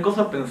 diseñar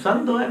cosas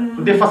pensando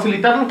en... De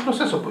facilitar los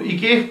procesos, pues, y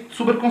que es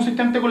súper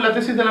consistente con la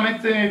tesis de la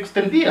mente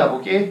extendida,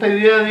 porque es esta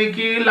idea de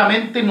que la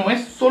mente no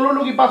es solo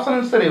lo que pasa en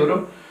el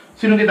cerebro,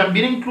 sino que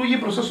también incluye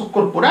procesos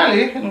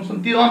corporales en un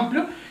sentido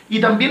amplio y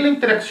también la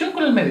interacción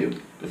con el medio.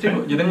 Sí,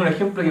 po. Yo tengo un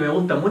ejemplo que me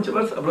gusta mucho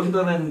a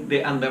propósito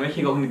de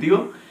andamiaje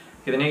cognitivo,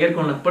 que tenía que ver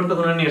con unas puertas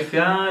de una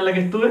universidad en la que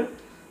estuve,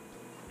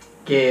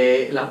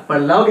 que para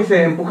el lado que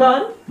se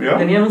empujaban ¿Ya?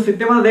 tenían un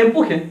sistema de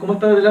empuje, como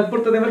estas de las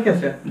puertas de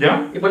emergencia.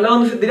 ¿Ya? Y para el lado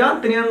donde se tiraban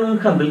tenían un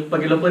handle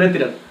para que los pudieran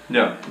tirar.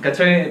 Ya.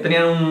 ¿Cachai?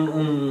 Tenían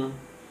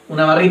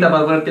una barrita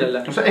para poder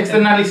tirarla. O sea,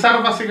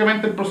 externalizar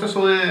básicamente el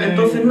proceso de...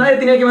 Entonces nadie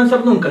tenía que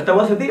pensar nunca, ¿esta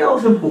agua se tira o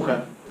se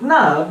empuja?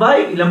 Nada,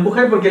 vais y la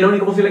empujáis porque es la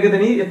única posibilidad que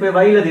tenéis, y después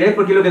vais y la tiráis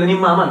porque es lo que tenéis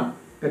más a mano.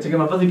 ¿Cachai? Que es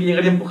más fácil que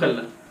llegar y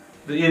empujarla.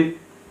 Y en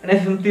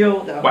ese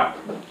sentido... Bueno,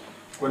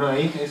 Bueno,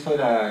 ahí eso de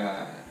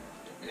la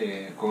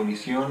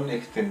cognición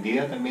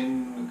extendida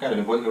también, claro,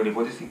 una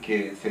hipótesis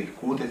que se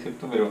discute,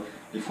 ¿cierto? Pero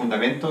el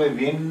fundamento es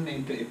bien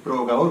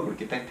provocador,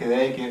 porque está esta idea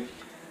de que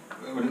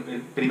el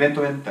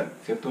experimento mental,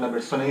 ¿cierto? Una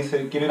persona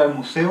dice, quiero ir al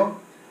museo,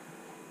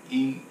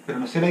 pero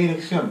no sé la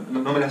dirección,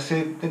 no me la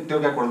sé,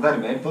 tengo que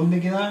acordarme, a ver, ¿dónde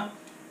queda?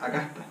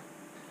 Acá está.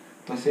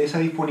 Entonces esa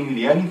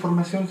disponibilidad de la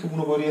información, según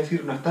uno podría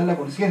decir, no está en la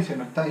conciencia,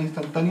 no está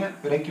instantánea,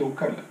 pero hay que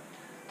buscarla.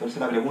 Entonces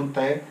la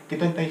pregunta es, ¿qué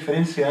tanta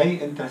diferencia hay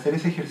entre hacer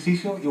ese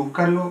ejercicio y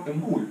buscarlo en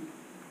Google?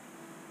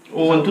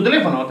 o en tu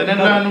teléfono,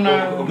 tenerla en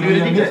una O que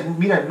libretita.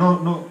 mira,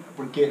 no,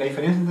 porque la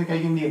diferencia entre que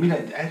alguien diga, mira,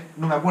 a ver,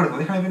 no me acuerdo,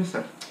 déjame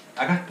pensar,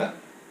 acá está.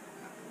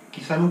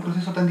 Quizá en un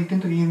proceso tan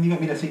distinto que alguien diga,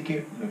 mira, sí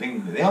que no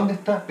tengo idea dónde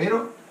está,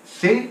 pero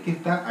sé que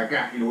está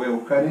acá y lo voy a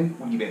buscar en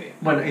Wikipedia.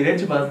 Bueno, y de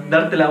hecho, para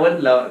darte la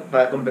vuelta,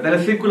 para completar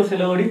el círculo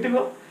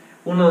heurístico,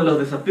 uno de los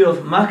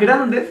desafíos más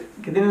grandes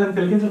que tiene la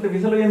inteligencia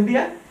artificial hoy en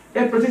día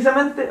es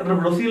precisamente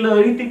reproducir los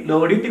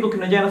heurísticos que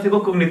nos llegan a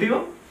hacemos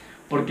cognitivos,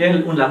 porque es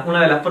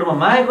una de las formas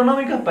más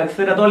económicas para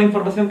acceder a toda la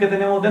información que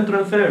tenemos dentro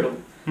del cerebro.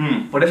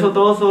 Por eso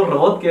todos esos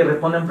robots que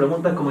responden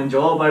preguntas como en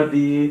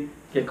Jeopardy,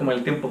 que es como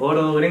el tiempo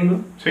oro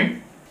gringo, ¿Sí?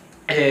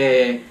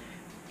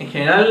 en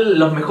general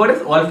los mejores,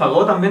 o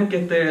AlphaGo también, que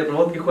es este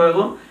robot que juega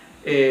Go,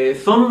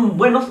 son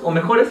buenos o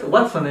mejores,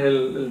 Watson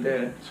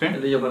el Sí.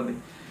 de Jeopardy,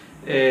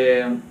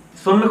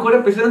 son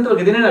mejores precisamente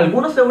porque tienen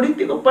algunos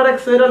heurísticos para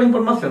acceder a la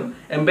información,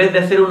 en vez de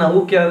hacer una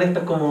búsqueda de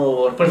estas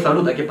como fuerza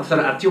bruta, que es pasar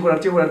archivo por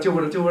archivo por archivo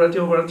por archivo por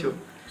archivo por archivo.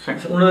 Sí.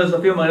 Uno de los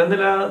desafíos más grandes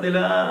de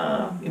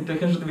la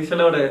inteligencia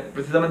artificial ahora es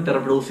precisamente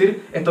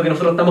reproducir esto que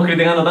nosotros estamos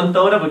criticando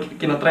tanto ahora porque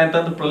que nos traen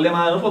tantos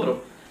problemas a nosotros,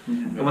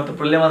 como estos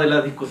problemas de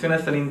las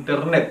discusiones en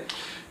internet.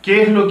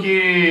 ¿Qué es lo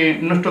que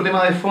nuestro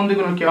tema de fondo y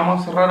con el que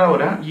vamos a cerrar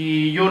ahora?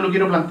 Y yo lo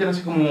quiero plantear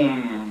así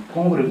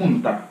como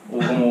pregunta, o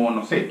como,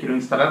 no sé, quiero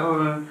instalar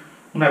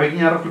una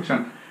pequeña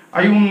reflexión.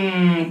 Hay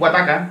un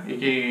Wataka,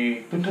 que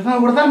estoy tratando de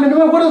acordarme, no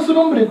me acuerdo su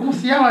nombre, ¿cómo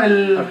se llama?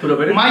 Arturo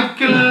Pérez.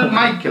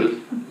 Michael,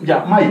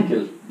 ya,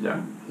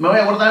 me voy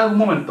a acordar en algún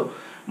momento.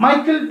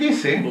 Michael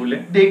dice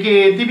Bublé. de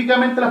que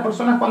típicamente las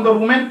personas cuando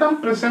argumentan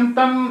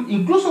presentan,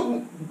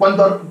 incluso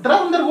cuando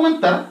tratan de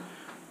argumentar,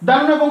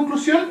 dan una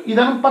conclusión y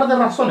dan un par de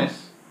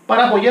razones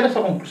para apoyar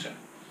esa conclusión.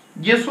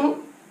 Y eso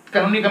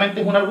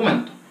canónicamente es un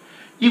argumento.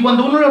 Y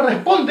cuando uno le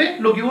responde,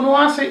 lo que uno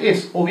hace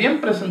es o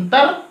bien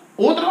presentar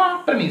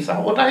otras premisas,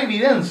 otras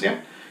evidencias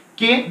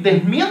que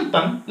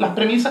desmientan las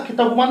premisas que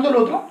está ocupando el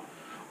otro,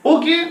 o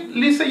que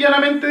lisa y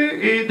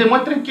llanamente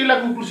demuestren que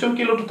la conclusión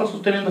que el otro está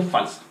sosteniendo es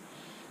falsa.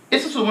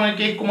 Eso se supone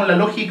que es como la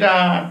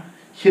lógica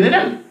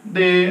general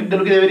de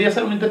lo que debería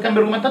ser un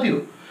intercambio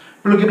argumentativo.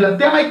 Pero lo que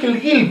plantea Michael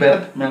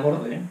Gilbert, me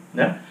acordé,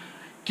 ¿ya?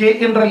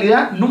 Que en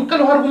realidad nunca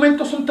los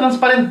argumentos son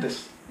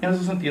transparentes en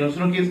ese sentido,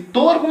 sino que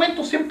todo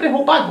argumento siempre es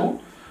opaco,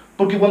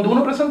 porque cuando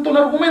uno presenta un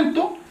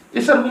argumento,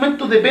 ese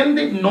argumento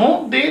depende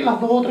no de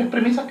las 2 o 3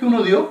 premisas que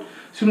uno dio,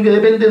 sino que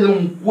depende de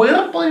un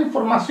cuerpo de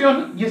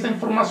información, y esa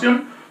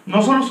información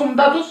no solo son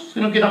datos,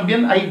 sino que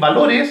también hay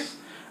valores,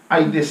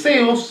 hay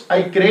deseos,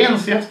 hay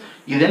creencias,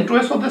 y dentro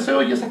de esos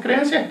deseos y esas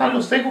creencias están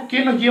los sesgos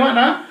que nos llevan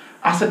a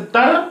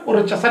aceptar o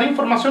rechazar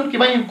información que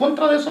vaya en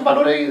contra de esos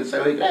valores y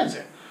deseos y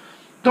creencias.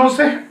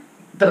 Entonces,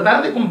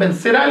 tratar de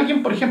convencer a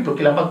alguien, por ejemplo,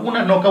 que las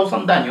vacunas no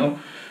causan daño,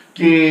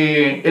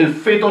 que el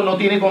feto no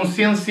tiene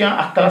conciencia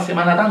hasta la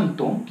semana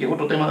tanto, que es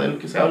otro tema del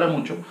que se habla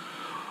mucho,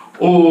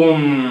 o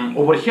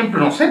por ejemplo,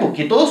 no sé,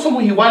 porque todos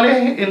somos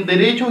iguales en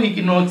derechos y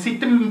que no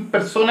existen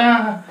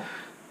personas...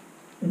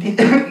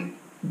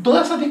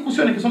 Todas esas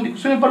discusiones, que son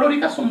discusiones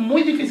valóricas, son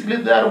muy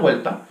difíciles de dar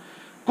vuelta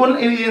con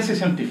evidencia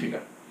científica.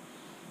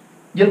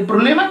 Y el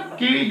problema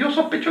que yo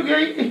sospecho que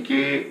hay es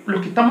que los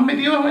que estamos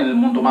metidos en el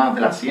mundo más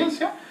de la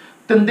ciencia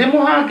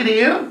tendemos a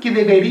creer que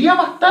debería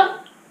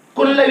bastar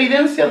con la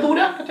evidencia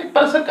dura, ¿cachai?,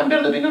 para hacer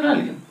cambiar de opinión a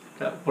alguien.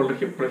 Claro, por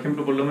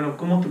ejemplo, por lo menos,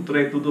 ¿cómo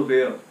estructuras tú tus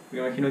videos? Me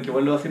imagino que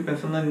vos lo vas a ir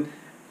pensando en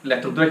la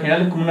estructura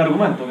general, es como un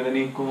argumento que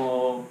tenéis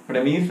como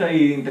premisa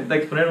y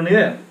intentáis exponer una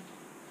idea.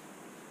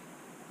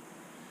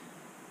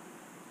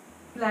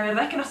 La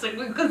verdad es que no soy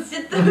muy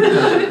consciente de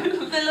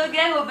lo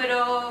que hago,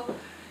 pero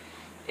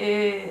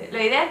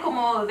la idea es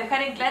como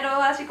dejar en claro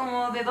así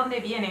como de dónde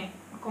viene,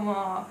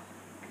 como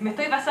me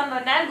estoy basando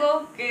en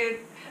algo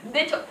que,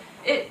 de hecho,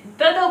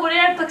 trato de poner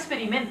harto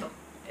experimento.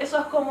 Eso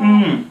es como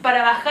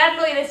para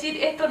bajarlo y decir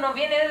esto no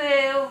viene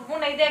de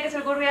una idea que se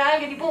le ocurrió a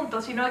alguien y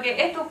punto, sino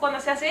que esto, cuando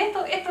se hace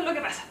esto es lo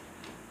que pasa.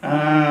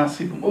 Ah,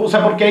 sí. O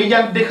sea, porque ahí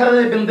ya deja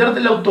de depender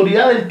de la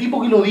autoridad del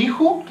tipo que lo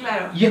dijo.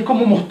 Claro. Y es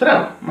como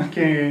mostrar, más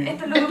que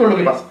Esto es lo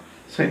que pasa.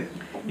 Sí.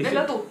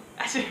 Velo tú,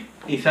 así.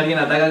 Y si alguien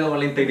ataca como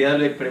la integridad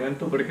del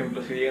experimento, por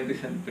ejemplo, si llegan y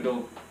dicen,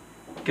 pero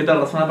 ¿qué tal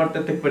razón aparte de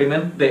este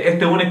experimento? De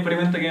este es un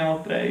experimento que vamos a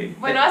mostrar.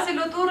 Bueno,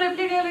 hazlo tú,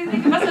 replícalo y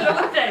di que pasa lo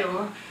contrario.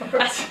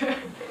 Así.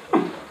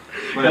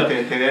 Bueno,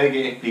 esta idea de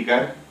que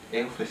explicar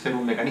es ofrecer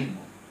un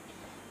mecanismo.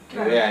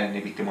 La idea en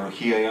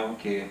epistemología, digamos,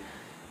 que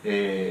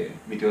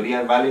mi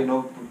teoría vale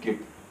no porque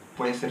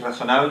puede ser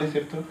razonable,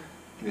 ¿cierto?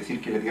 Es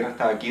decir, que la Tierra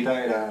estaba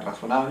quieta era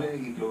razonable,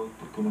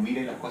 porque uno mira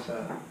y las cosas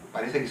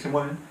parece que se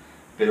mueven,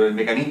 pero el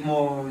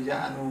mecanismo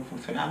ya no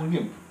funcionaba muy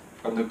bien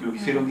cuando lo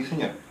quisieron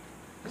diseñar.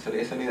 Esa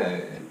es la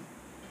idea,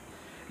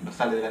 no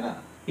sale de la nada.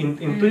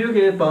 Intuyo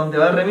que para donde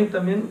va Remis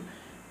también,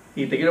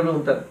 y te quiero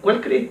preguntar,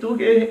 ¿cuál crees tú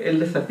que es el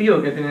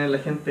desafío que tiene la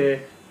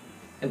gente,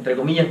 entre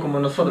comillas, como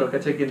nosotros,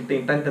 ¿cachai? Que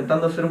está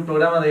intentando hacer un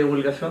programa de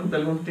divulgación de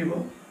algún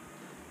tipo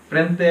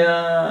frente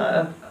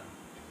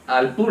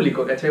al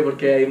público, ¿cachai?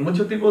 Porque hay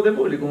muchos tipos de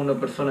público, unas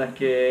personas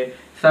que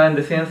saben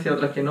de ciencia,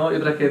 otras que no, y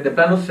otras que de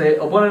plano se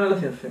oponen a la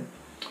ciencia.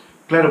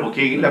 Claro,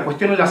 porque la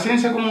cuestión de la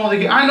ciencia como de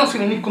que, no, si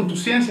venís con tu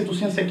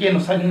ciencia ¿qué? No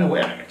sabes ni una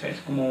hueá, ¿cachai?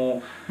 Es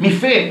como, mi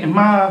fe es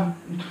más,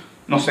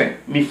 no sé,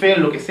 mi fe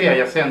en lo que sea,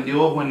 ya sea en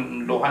Dios o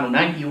en los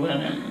Anunnaki o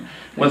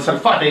en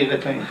Salfate,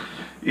 ¿cachai?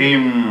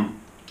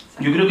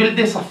 Yo creo que el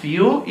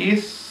desafío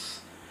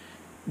es,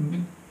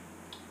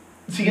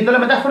 siguiendo la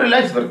metáfora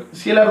del iceberg,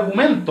 si el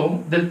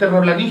argumento del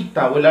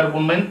terraplanista o el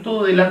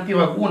argumento del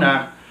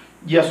antivacuna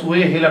y a su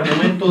vez el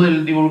argumento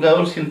del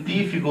divulgador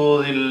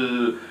científico,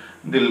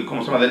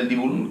 ¿cómo se llama? Del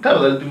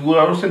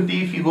divulgador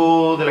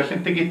científico, de la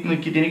gente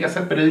que tiene que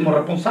hacer periodismo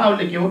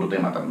responsable, que es otro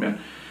tema también.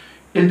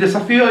 El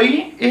desafío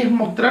ahí es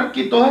mostrar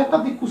que todas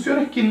estas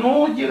discusiones que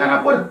no llegan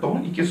a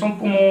puerto y que son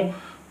como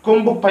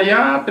combos para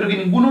allá, pero que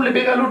ninguno le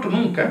pega al otro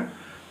nunca,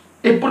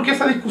 es porque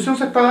esa discusión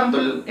se está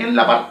dando en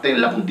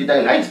la puntita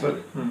del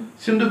iceberg,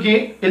 siendo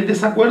que el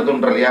desacuerdo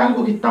en realidad es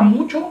algo que está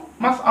mucho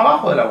más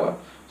abajo del agua.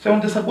 O sea, un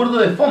desacuerdo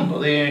de fondo,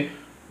 de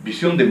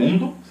visión de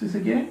mundo, si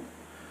se quiere,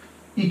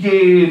 y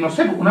que, no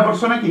sé, una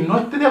persona que no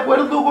esté de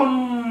acuerdo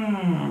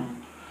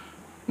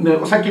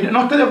o sea, que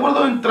no esté de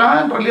acuerdo de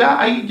entrada, en realidad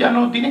ahí ya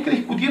no tienes que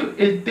discutir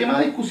el tema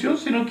de discusión,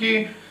 sino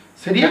que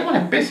sería como una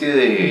especie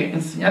de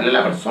enseñarle a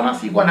la persona a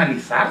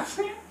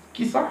psicoanalizarse,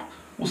 quizás,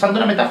 usando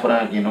una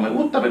metáfora que no me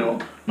gusta, pero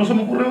no se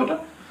me ocurre otra.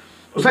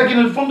 O sea, que en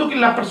el fondo que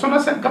las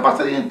personas sean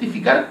capaces de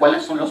identificar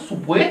cuáles son los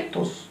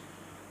supuestos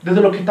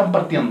desde los que están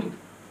partiendo.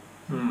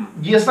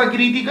 Y esa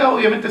crítica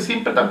obviamente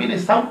siempre también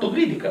es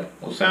autocrítica.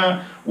 O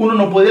sea, uno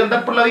no puede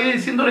andar por la vida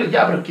diciéndole,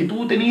 ya, pero es que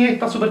tú tenías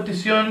esta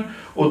superstición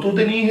o tú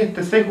tenías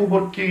este sesgo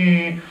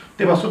porque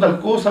te pasó tal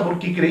cosa,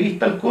 porque creíste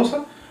tal cosa.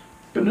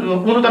 Pero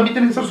uno también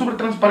tiene que ser súper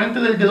transparente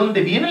de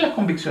dónde vienen las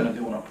convicciones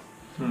de uno.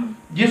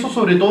 Y eso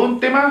sobre todo en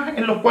temas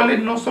en los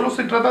cuales no solo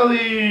se trata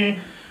de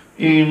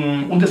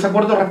un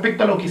desacuerdo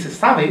respecto a lo que se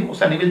sabe, o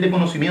sea, a nivel de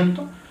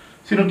conocimiento,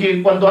 sino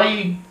que cuando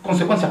hay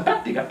consecuencias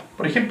prácticas.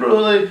 Por ejemplo,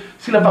 lo de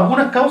si las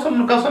vacunas causan o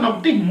no causan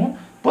autismo,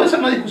 puede ser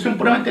una discusión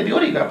puramente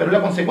teórica, pero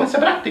la consecuencia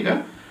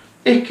práctica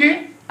es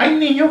que hay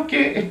niños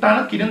que están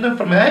adquiriendo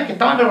enfermedades que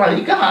estaban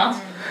erradicadas.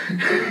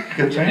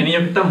 Hay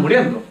niños que están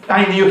muriendo.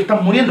 Hay niños que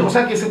están muriendo, o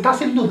sea que se está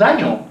haciendo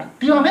daño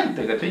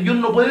activamente, ¿cachai? Y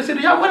uno no puede decir,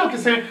 ya, bueno,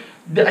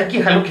 hay que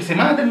dejarlos que se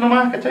maten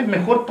nomás, ¿cachai?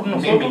 Mejor por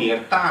nosotros. Mi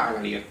libertad,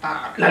 la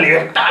libertad. La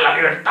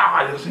libertad,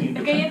 sí.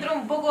 Es que ahí entra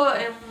un poco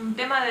en un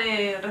tema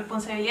de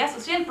responsabilidad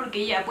social,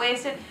 porque ya puede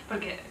ser,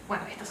 porque,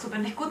 bueno, esto es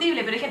súper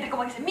discutible, pero hay gente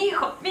como que dice, mi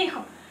hijo.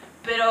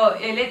 Pero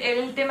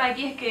el tema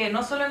aquí es que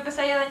no solo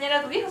empezáis a dañar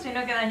a tu hijo,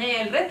 sino que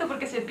dañáis al resto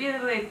porque se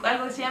pierde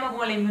algo que se llama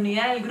como la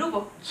inmunidad del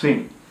grupo.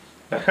 Sí.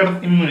 La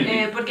herd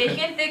immunity. Porque hay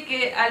gente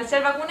que al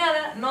ser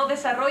vacunada no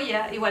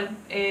desarrolla igual,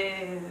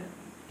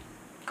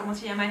 ¿cómo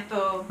se llama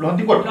esto? Los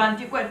anticuerpos. Los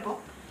anticuerpos.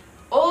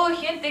 O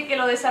gente que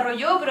lo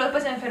desarrolló pero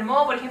después se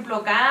enfermó, por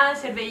ejemplo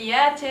cáncer,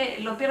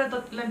 VIH, lo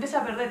empieza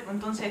a perder.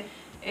 Entonces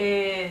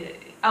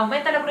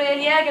aumenta la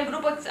probabilidad de que el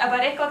grupo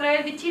aparezca otra vez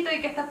el bichito y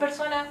que estas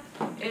personas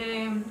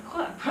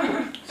jodan,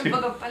 Sí. en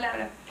pocas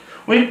palabras.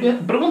 Oye,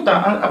 pregunta,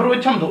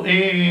 aprovechando,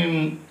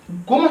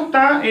 ¿cómo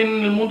está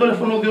en el mundo de la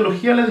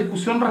fonoaudiología la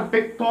discusión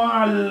respecto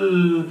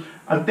al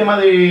tema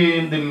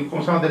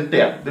 ¿cómo se llama? Del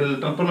TEA, del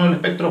trastorno del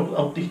espectro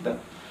autista?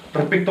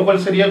 Respecto a cuál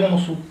sería como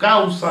su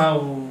causa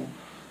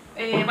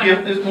porque Bueno,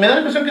 me da la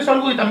impresión que es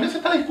algo que también se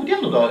está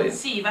discutiendo todavía.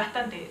 sí,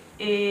 bastante.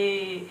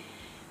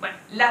 Bueno,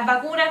 las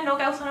vacunas no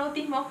causan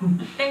autismo,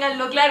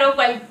 ténganlo claro,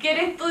 cualquier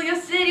estudio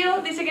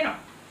serio dice que no.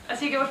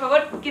 Así que por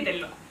favor,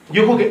 quítenlo.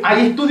 Yo creo que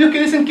hay estudios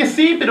que dicen que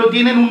sí, pero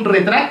tienen un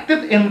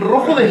retracted en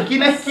rojo de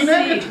esquina a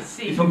esquina. Sí,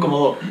 Y sí. son como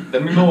dos,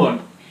 del mismo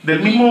bon.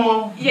 Del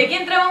mismo... Y aquí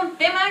entraba un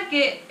tema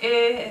que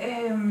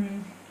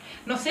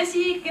no sé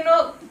si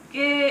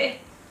que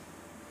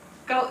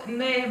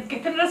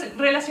estén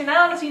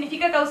relacionados no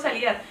significa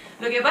causalidad.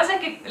 Lo que pasa es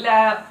que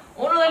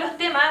uno de los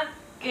temas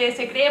que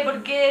se cree,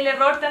 porque el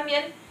error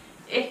también,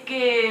 es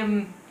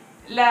que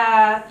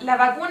las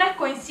vacunas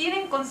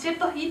coinciden con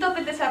ciertos hitos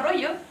del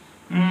desarrollo,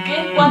 que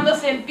es cuando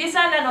se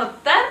empiezan a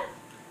notar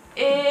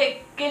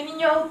que el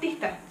niño es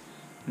autista.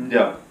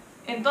 Ya.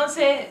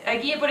 Entonces,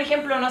 aquí, por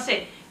ejemplo, no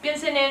sé,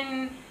 piensen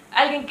en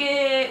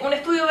un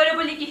estudio ovario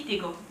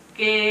poliquístico,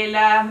 que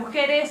las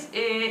mujeres,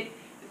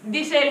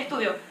 dice el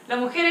estudio, las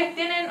mujeres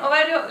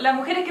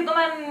que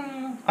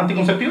toman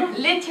 ¿Anticonceptivo?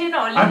 leche,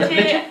 no, ¿leche?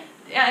 leche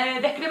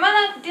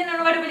descremada tienen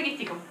ovario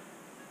poliquístico.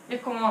 Es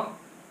como,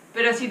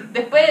 pero si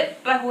después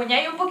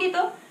rasguñáis un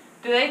poquito,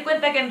 te dais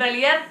cuenta que en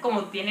realidad,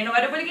 como tienen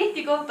ovario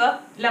poliquístico,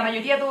 la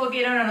mayoría tuvo que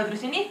ir a una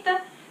nutricionista,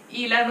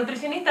 y la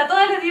nutricionista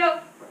todas les dio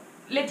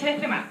leche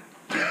descremada.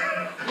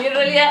 Y en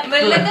realidad no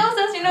es la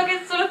causa, sino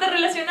que solo está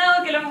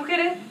relacionado que las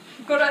mujeres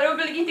con ovario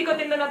poliquístico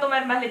tienden a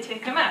tomar más leche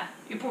descremada,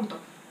 y punto.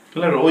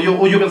 Claro, o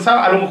yo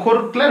pensaba, a lo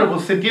mejor, claro,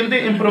 pues se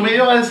tiende en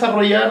promedio a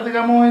desarrollar,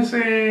 digamos,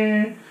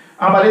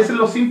 aparecen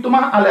los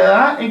síntomas a la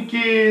edad en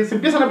que se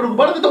empiezan a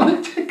preocupar de tomar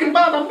leche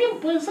descremada también,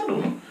 puede ser,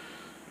 ¿no?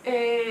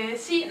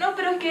 Sí, no,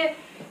 pero es que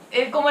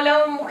como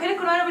las mujeres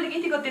con ovario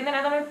poliquístico tienden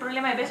a tener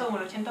problemas de peso como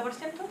el 80%,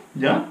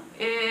 ¿Ya?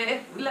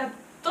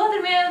 todas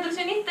terminan en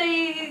nutricionista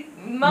y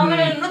más o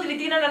menos el nutri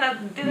tienden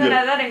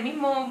a dar la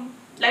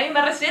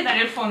misma receta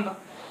en el fondo.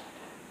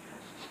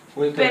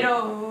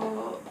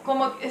 Pero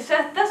como se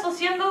está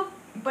asociando,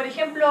 por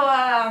ejemplo,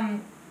 a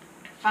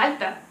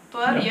falta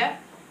todavía,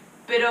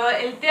 pero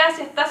el TEA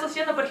se está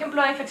asociando, por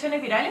ejemplo, a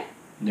infecciones virales.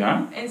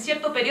 ¿Ya? En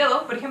cierto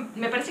periodo, por ejemplo,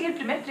 me parece que el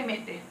primer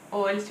trimestre,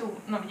 o el segundo,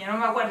 no, ya no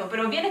me acuerdo,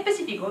 pero bien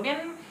específico,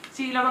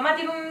 si la mamá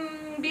tiene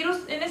un virus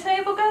en esa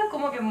época,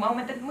 como que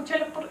aumentan mucho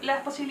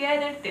las posibilidades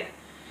de tener TEA.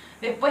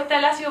 Después está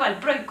el ácido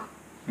valproico,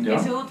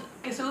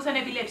 que se usa en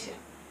epilepsia,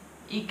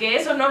 y que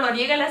eso no lo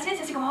niega la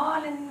ciencia, así como,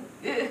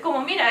 es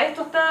como, mira,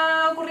 esto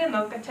está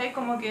ocurriendo, ¿cachai?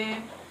 Como que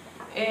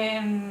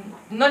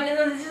no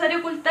es necesario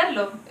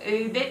ocultarlo,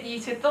 y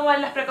se toman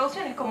las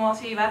precauciones, como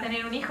si va a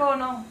tener un hijo o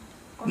no.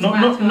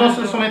 No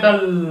se someta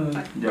al...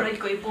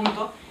 Valproico y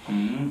punto.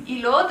 Y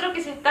lo otro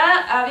que se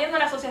está habiendo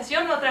una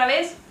asociación otra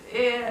vez,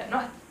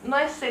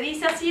 se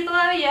dice así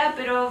todavía,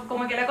 pero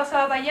como que la cosa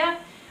va para allá,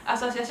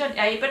 asociación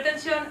a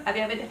hipertensión, a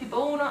diabetes tipo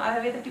 1, a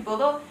diabetes tipo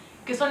 2,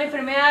 que son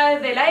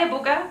enfermedades de la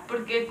época,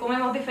 porque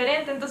comemos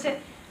diferente, entonces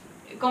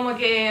como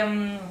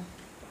que,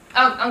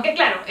 aunque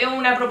claro, es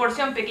una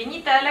proporción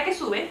pequeñita la que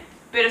sube,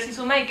 pero si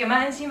sumáis que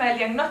más encima el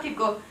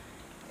diagnóstico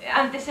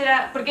antes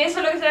era, porque eso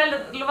es lo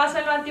que lo pasa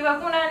en los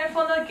antivacunas en el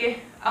fondo,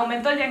 que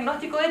aumentó el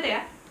diagnóstico de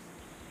TEA.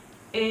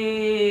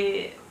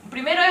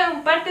 Primero es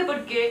en parte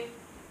porque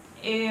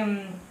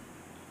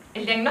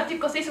el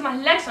diagnóstico se hizo más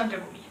laxo, entre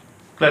comillas.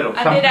 Claro,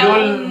 Antes era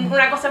amplió el...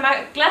 una cosa más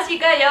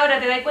clásica y ahora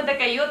te das cuenta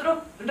que hay otros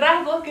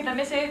rasgos que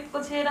también se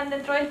consideran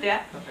dentro del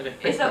TEA.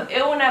 Eso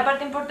es una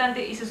parte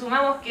importante, y si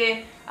sumamos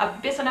que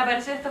empiezan a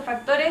aparecer estos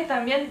factores,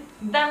 también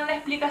dan una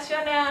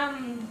explicación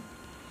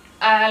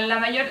a la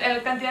mayor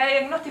cantidad de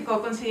diagnósticos,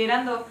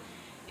 considerando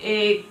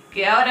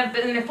que ahora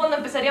en el fondo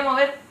empezaríamos a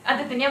ver,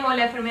 antes teníamos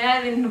la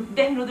enfermedad de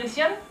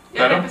desnutrición, y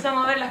ahora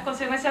empezamos a ver las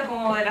consecuencias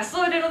como de la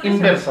sobrenutrición.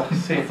 Inversa,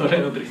 sí.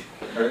 Sobrenutrición.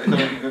 Esto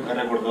me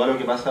recordó a lo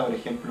que pasa, por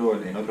ejemplo,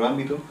 en otro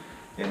ámbito,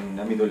 en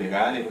ámbito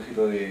legal, el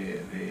propósito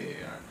de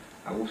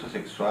abuso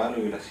sexual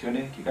o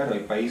violaciones, que claro,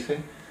 hay países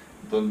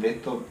donde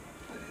esto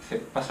se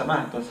pasa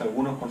más. Entonces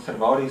algunos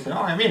conservadores dicen,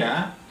 no,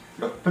 mira,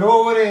 los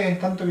progres,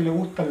 tanto que le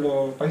gustan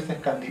los países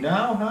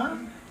escandinavos,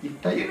 y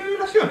está lleno de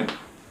violaciones.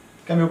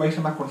 En cambio,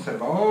 países más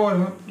conservadores,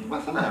 no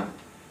pasa nada.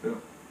 Pero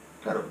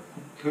claro,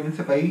 en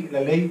ese país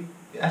la ley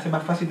hace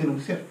más fácil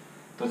denunciar.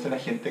 Entonces la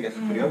gente que ha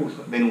sufrido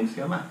abuso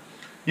denuncia más.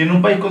 Y en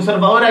un país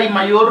conservador hay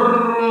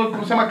mayor,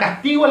 ¿cómo se llama?,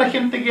 castigo a la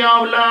gente que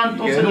habla,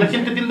 entonces la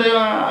gente tiende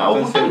a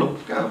ocultarlo.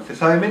 Claro, se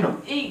sabe menos.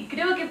 Y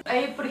creo que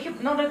hay, por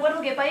ejemplo, no recuerdo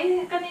qué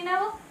país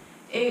escandinavo,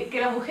 que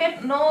la mujer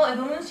no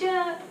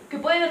denuncia, que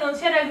puede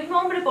denunciar al mismo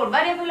hombre por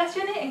varias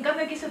violaciones, en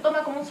cambio aquí se toma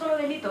como un solo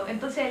delito,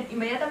 entonces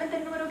inmediatamente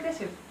el número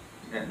crece.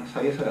 No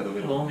sabía ese dato,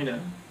 pero No, mira.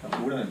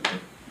 seguramente.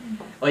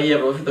 Oye, a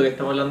propósito que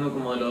estamos hablando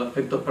como de los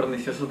efectos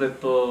perniciosos de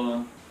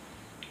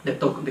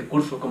estos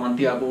discursos como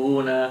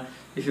antivacunas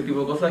y ese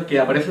tipo de cosas que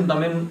aparecen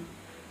también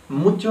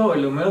mucho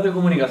en los medios de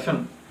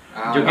comunicación.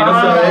 Yo quiero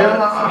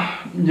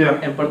saber,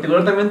 en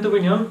particular también tu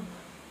opinión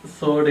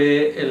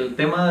sobre el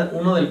tema,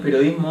 uno, del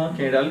periodismo en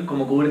general,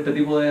 cómo cubre este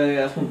tipo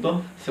de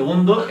asuntos.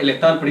 Segundo, el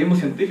estado del periodismo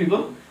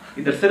científico.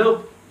 Y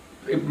tercero,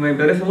 me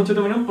interesa mucho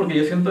tu opinión porque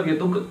yo siento que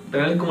tú,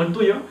 canales como el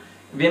tuyo,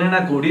 vienen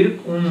a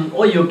cubrir un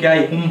hoyo que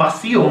hay. Un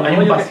vacío, hay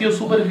un vacío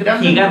súper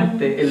grande.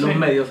 Gigante en los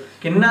medios.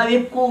 Que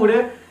nadie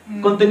cubre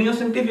contenido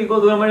científico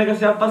de una manera que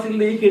sea fácil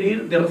de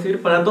digerir, de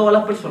recibir para todas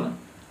las personas.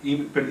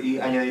 Y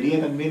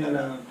añadiría también a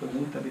la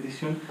pregunta,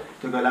 petición,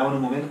 esto que hablábamos en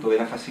un momento, de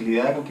la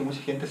facilidad con que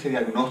mucha gente se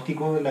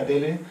diagnóstico en la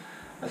tele,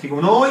 así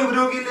como, no, yo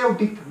creo que él es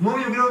autista, no,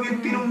 yo creo que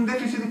él tiene un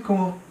déficit, es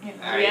como,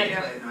 ay,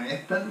 no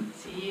es tan...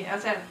 Sí,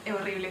 o sea, es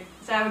horrible.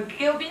 O sea,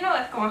 ¿qué opino?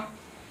 Es como...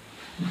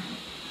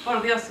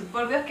 Por Dios,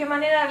 qué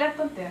manera de hablar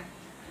tonteras.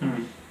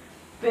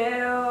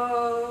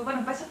 Pero,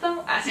 bueno, para eso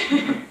estamos...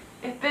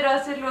 Espero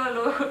hacerlo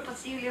lo mejor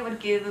posible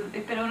porque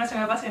espero que no se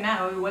me pase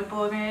nada, o igual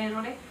puedo tener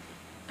errores.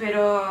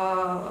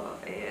 Pero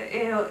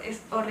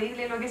es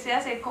horrible lo que se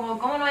hace. Es como,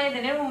 ¿cómo no hay que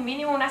tener un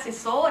mínimo, un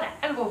asesor,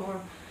 algo?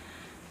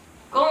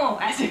 ¿Cómo?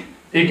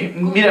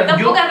 Mira,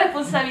 tan poca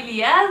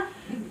responsabilidad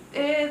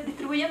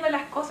distribuyendo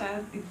las cosas,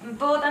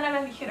 todo tan a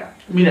la ligera.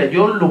 Mira,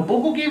 yo lo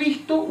poco que he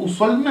visto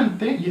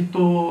usualmente, y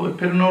esto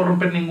espero no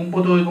romper ningún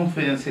voto de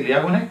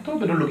confidencialidad con esto,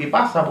 pero lo que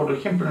pasa, por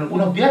ejemplo, en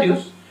algunos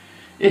diarios,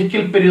 es que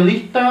el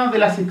periodista de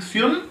la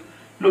sección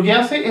lo que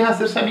hace es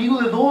hacerse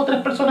amigo de 2 o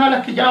 3 personas a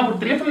las que llama por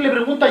teléfono y le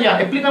pregunta, ya,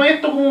 explícame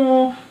esto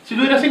como si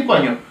tuviera 5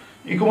 años.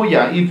 Y como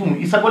ya, y pum,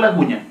 y sacó la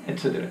cuña,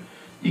 etc.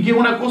 Y que es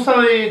una cosa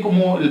de,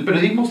 como el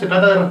periodismo se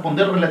trata de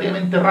responder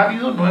relativamente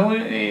rápido, no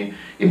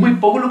es muy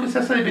poco lo que se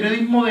hace de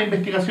periodismo de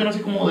investigación así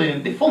como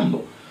de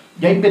fondo.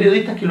 Y hay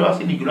periodistas que lo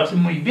hacen y que lo hacen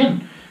muy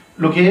bien.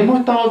 Lo que hemos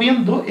estado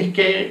viendo es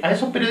que a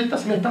esos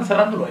periodistas se les están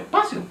cerrando los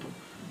espacios,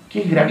 que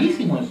es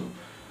gravísimo eso.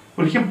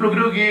 Por ejemplo,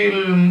 creo que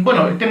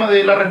el tema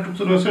de la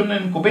reestructuración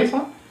en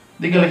Copesa,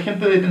 de que a la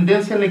gente de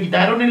Tendencia le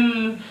quitaron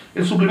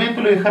el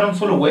suplemento y le dejaron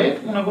solo web,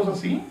 una cosa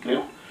así,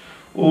 creo.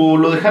 O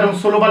lo dejaron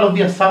solo para los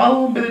días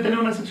sábados en vez de tener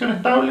una sección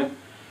estable.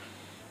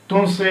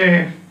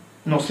 Entonces,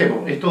 no sé,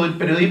 esto del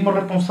periodismo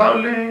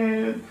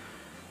responsable,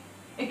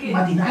 es que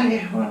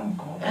matinales, bueno,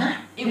 como,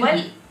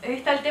 igual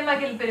está el tema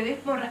que el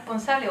periodismo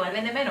responsable igual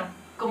vende menos.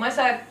 Como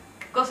esa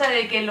cosa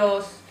de que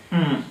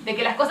de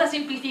que las cosas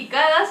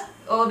simplificadas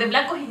o de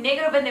blancos y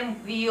negros venden,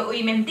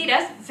 y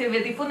mentiras se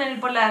difunden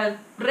por las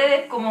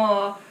redes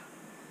como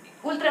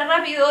ultra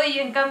rápido, y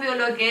en cambio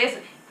lo que es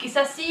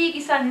quizás sí,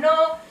 quizás no,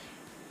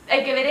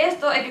 hay que ver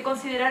esto, hay que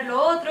considerar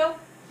lo otro,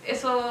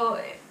 eso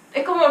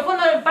es como el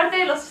fondo parte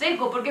de lo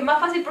seco, porque es más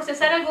fácil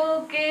procesar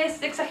algo que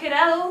es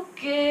exagerado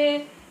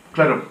que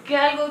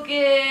algo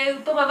que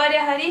toma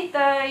varias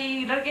aristas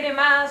y requiere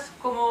más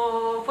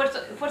como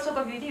esfuerzo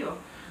cognitivo.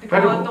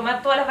 Como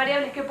tomar todas las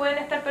variables que pueden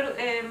estar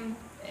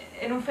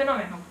en un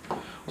fenómeno.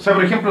 O sea,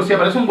 por ejemplo, si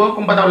aparece un huevo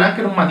con bata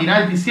blanca en un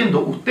matinal diciendo,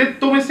 usted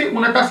tómese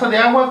una taza de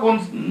agua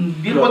con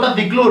 10 gotas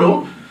de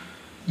cloro,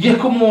 y es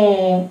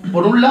como,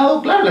 por un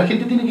lado, claro, la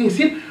gente tiene que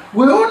decir,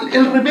 huevón,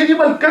 el remedio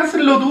para el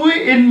cáncer lo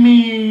tuve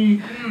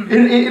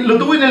lo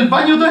tuve en el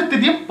baño todo este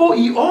tiempo,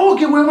 y oh,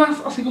 qué huevo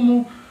más, así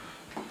como...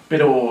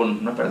 Pero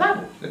no es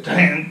verdad.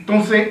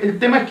 Entonces, el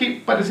tema es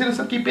que parece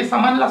ser que pesa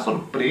más la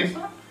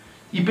sorpresa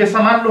y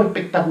pesa más lo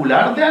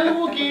espectacular de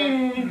algo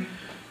que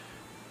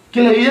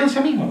la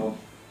evidencia misma.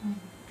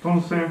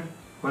 Entonces,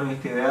 bueno,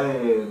 esta idea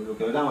de lo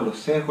que hablamos, los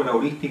sesgos, la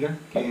heurística,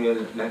 que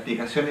las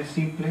explicaciones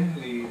simples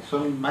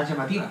son más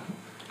llamativas.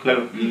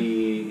 Claro.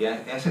 Y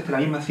a veces la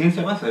misma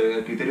ciencia pasa,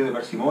 el criterio de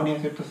parsimonia,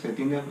 ¿cierto? Se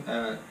tiende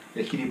a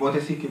elegir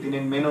hipótesis que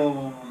tienen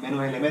menos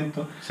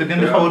elementos. Se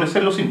tiende a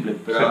favorecer lo simple.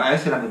 Pero Sí. a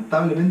veces,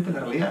 lamentablemente,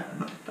 la realidad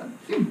no es tan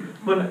simple.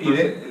 Bueno, y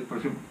Entonces, por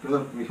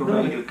ejemplo,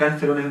 el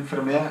cáncer es una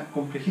enfermedad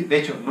complejísima. De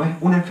hecho, no es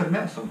una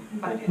enfermedad, son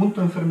Varias.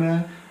 conjuntos de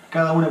enfermedades,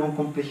 cada una con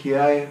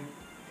complejidades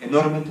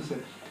enormes. Entonces,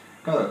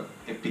 claro,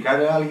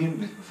 explicarle a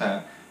alguien, o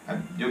sea,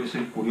 yo que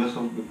soy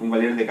curioso, me pongo a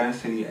leer de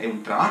cáncer y hay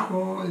un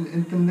trabajo en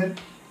entender.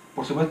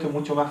 Por supuesto, es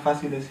mucho más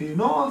fácil decir,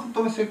 no,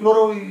 tómese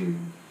cloro y...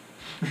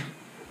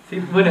 Sí,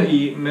 bueno,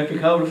 y me he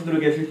fijado, por eso lo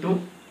que decís tú,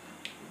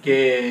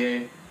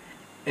 que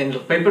en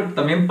los papers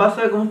también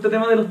pasa con este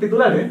tema de los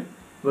titulares,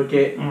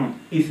 porque,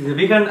 y si se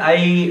fijan,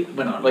 hay,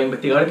 bueno, los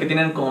investigadores que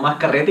tienen como más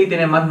carrete y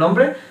tienen más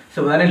nombre,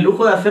 se dan el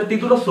lujo de hacer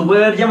títulos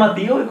súper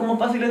llamativos y como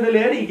fáciles de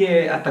leer y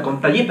que hasta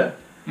con tallitas.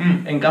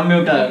 En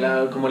cambio,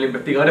 claro, como los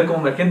investigadores como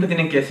emergentes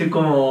tienen que decir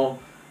como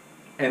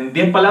en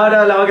 10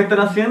 palabras la que están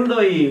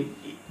haciendo y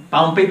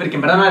para un paper que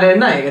en verdad no va a leer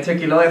nadie, ¿cachai?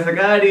 Que lo va a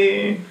sacar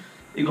y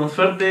con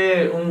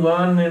suerte un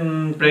weón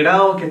en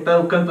pregrado que está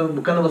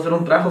buscando hacer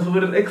un trabajo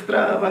súper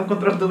extra va a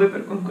encontrar tu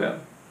paper con cuidado.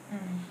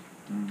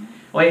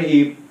 Oye,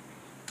 y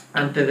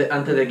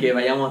antes de que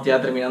vayamos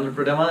ya terminando el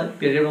programa,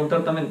 quería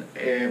preguntar también,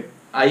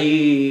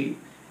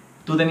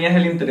 ¿tú tenías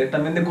el interés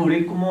también de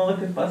cubrir como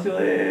este espacio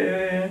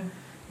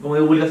como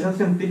de divulgación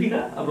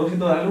científica a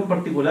propósito de algo en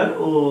particular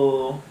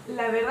o...?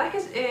 La verdad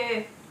es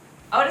que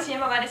ahora se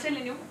llama Vane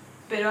Selenium,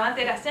 pero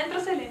antes era Centro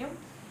Selenium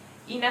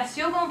y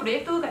nació como un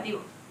proyecto educativo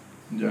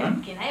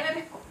que nadie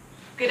me pescó,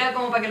 que era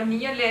como para que los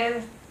niños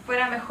les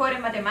fuera mejor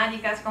en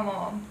matemáticas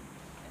como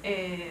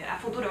a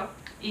futuro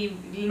y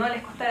no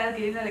les costara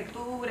adquirir la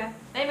lectura,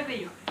 nadie me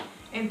creyó.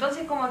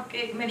 Entonces como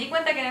que me di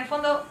cuenta que en el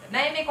fondo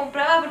nadie me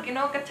compraba porque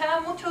no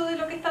cachaba mucho de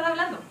lo que estaba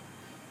hablando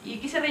y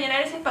quise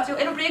rellenar ese espacio.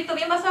 Era un proyecto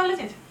bien basado en la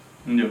ciencia.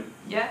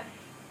 ¿Ya?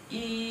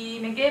 Y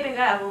me quedé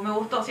pegada, porque me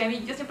gustó. O sea,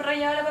 yo siempre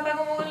rayaba la papa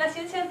como con la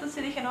ciencia,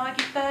 entonces dije, no,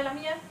 aquí está la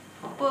mía,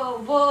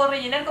 puedo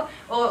rellenar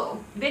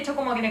de hecho,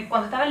 como que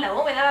cuando estaba en la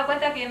U me daba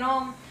cuenta que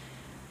no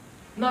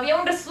había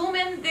un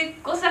resumen de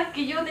cosas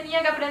que yo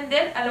tenía que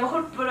aprender, a lo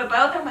mejor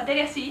para otras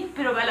materias sí,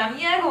 pero para la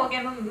mía como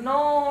que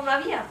no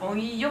había,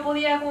 y yo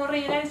podía como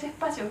rellenar ese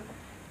espacio.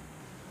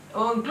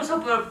 O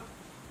incluso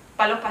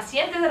para los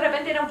pacientes de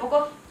repente era un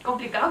poco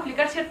complicado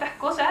explicar ciertas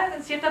cosas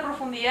en cierta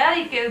profundidad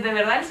y que de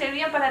verdad les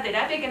servían para la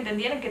terapia, que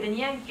entendieran que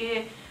tenían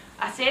que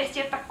hacer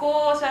ciertas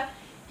cosas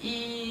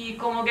y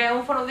como que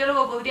un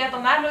fonoaudiólogo podría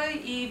tomarlo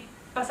y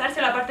pasarse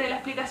a la parte de la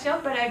explicación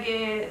para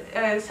que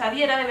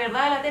sabiera de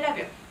verdad la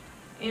terapia,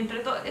 entre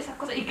todas esas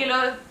cosas, y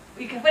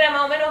que fuera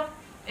más o menos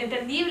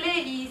entendible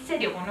y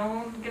serio,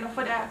 que no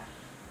fuera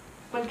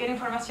cualquier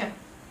información.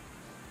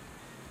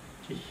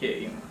 Qué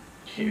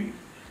heavy.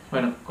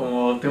 Bueno,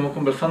 como estuvimos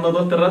conversando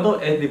todo este rato,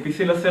 es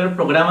difícil hacer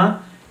programas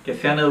que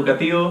sean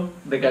educativos,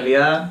 de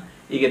calidad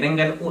y que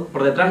tengan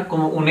por detrás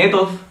como un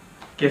ethos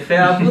que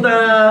sea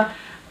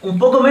un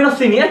poco menos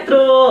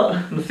siniestro,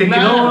 no sé,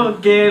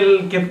 Claro.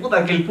 que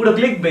el puro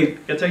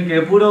clickbait, ¿cachai? Que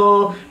el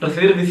puro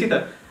recibir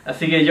visitas.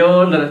 Así que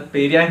yo les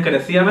pediría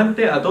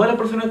encarecidamente a todas las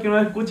personas que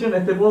nos escuchen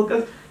este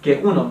podcast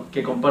que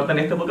compartan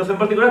este podcast en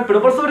particular,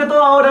 pero por sobre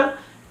todo ahora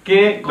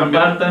que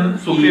compartan.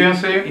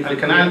 Suscríbanse y al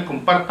canal,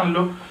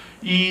 compártanlo.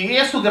 Y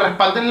eso, que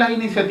respalden las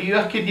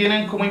iniciativas que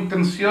tienen como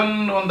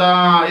intención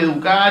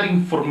educar,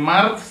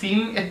 informar,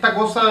 sin esta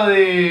cosa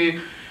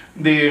de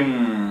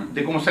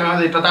 ¿cómo se llama?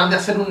 De tratar de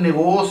hacer un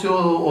negocio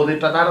o de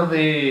tratar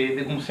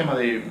de ¿cómo se llama?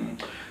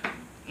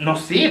 No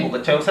sé,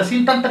 ¿cachai? O sea,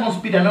 sin tanta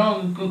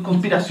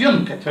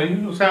conspiración,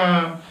 ¿cachai? O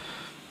sea,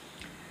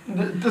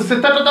 se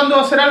está tratando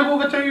de hacer algo,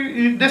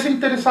 ¿cachai?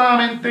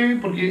 Desinteresadamente,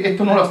 porque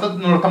esto no lo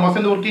estamos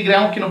haciendo porque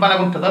creamos que nos van a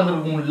contratar de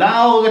algún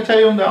lado,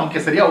 ¿cachai? Aunque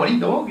sería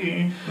bonito,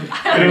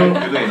 pero...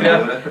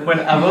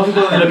 Bueno, a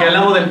propósito de lo que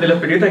hablamos de los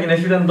periodistas que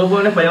necesitan 2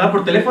 jóvenes para llamar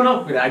por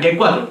teléfono, aquí hay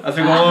 4,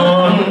 así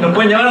como nos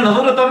pueden llamar a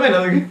nosotros también,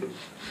 así que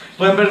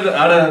pueden ver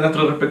ahora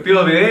nuestros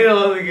respectivos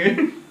videos, así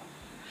que...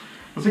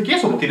 No sé qué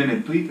eso, Tienen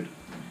en Twitter.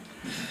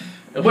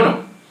 Bueno,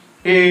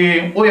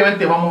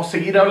 obviamente vamos a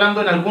seguir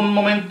hablando en algún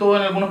momento,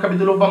 en algunos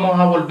capítulos vamos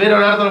a volver a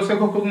hablar de los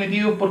sesgos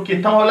cognitivos porque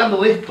estamos hablando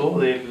de esto,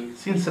 del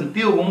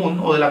sinsentido común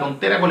o de la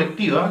tontera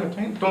colectiva,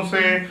 ¿cachai?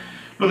 Entonces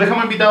los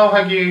dejamos invitados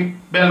a que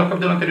vean los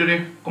capítulos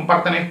anteriores,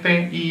 compartan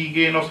y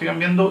que nos sigan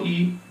viendo.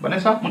 Y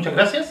Vanessa, muchas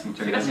gracias.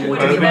 Muchas Gracias gracias. por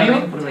Por haber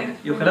invitarme. venido.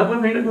 Y ojalá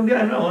puedan venir algún día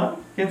de nuevo, ¿eh?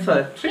 ¿Quién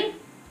sabe? Sí,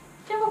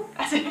 Ya, pues,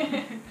 así.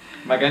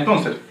 Bacán.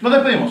 entonces, nos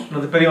despedimos.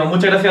 Nos despedimos,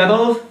 muchas gracias a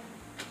todos.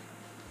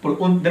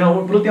 De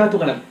nuevo, por última vez tu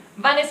canal.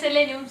 Vane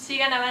Selenium,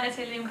 sigan a Vane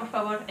Selenium por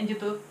favor en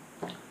YouTube.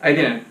 Ahí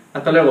tienen.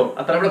 Hasta luego.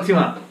 Hasta la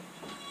próxima.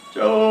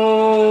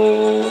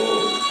 Chao.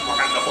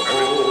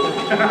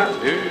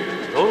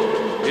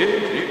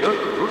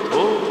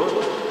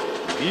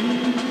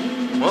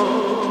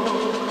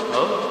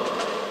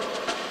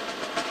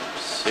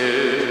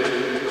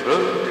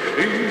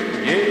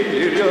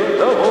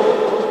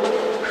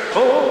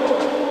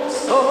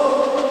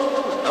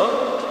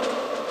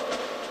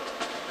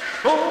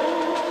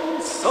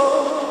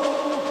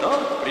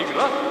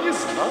 Преград не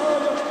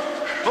знаю,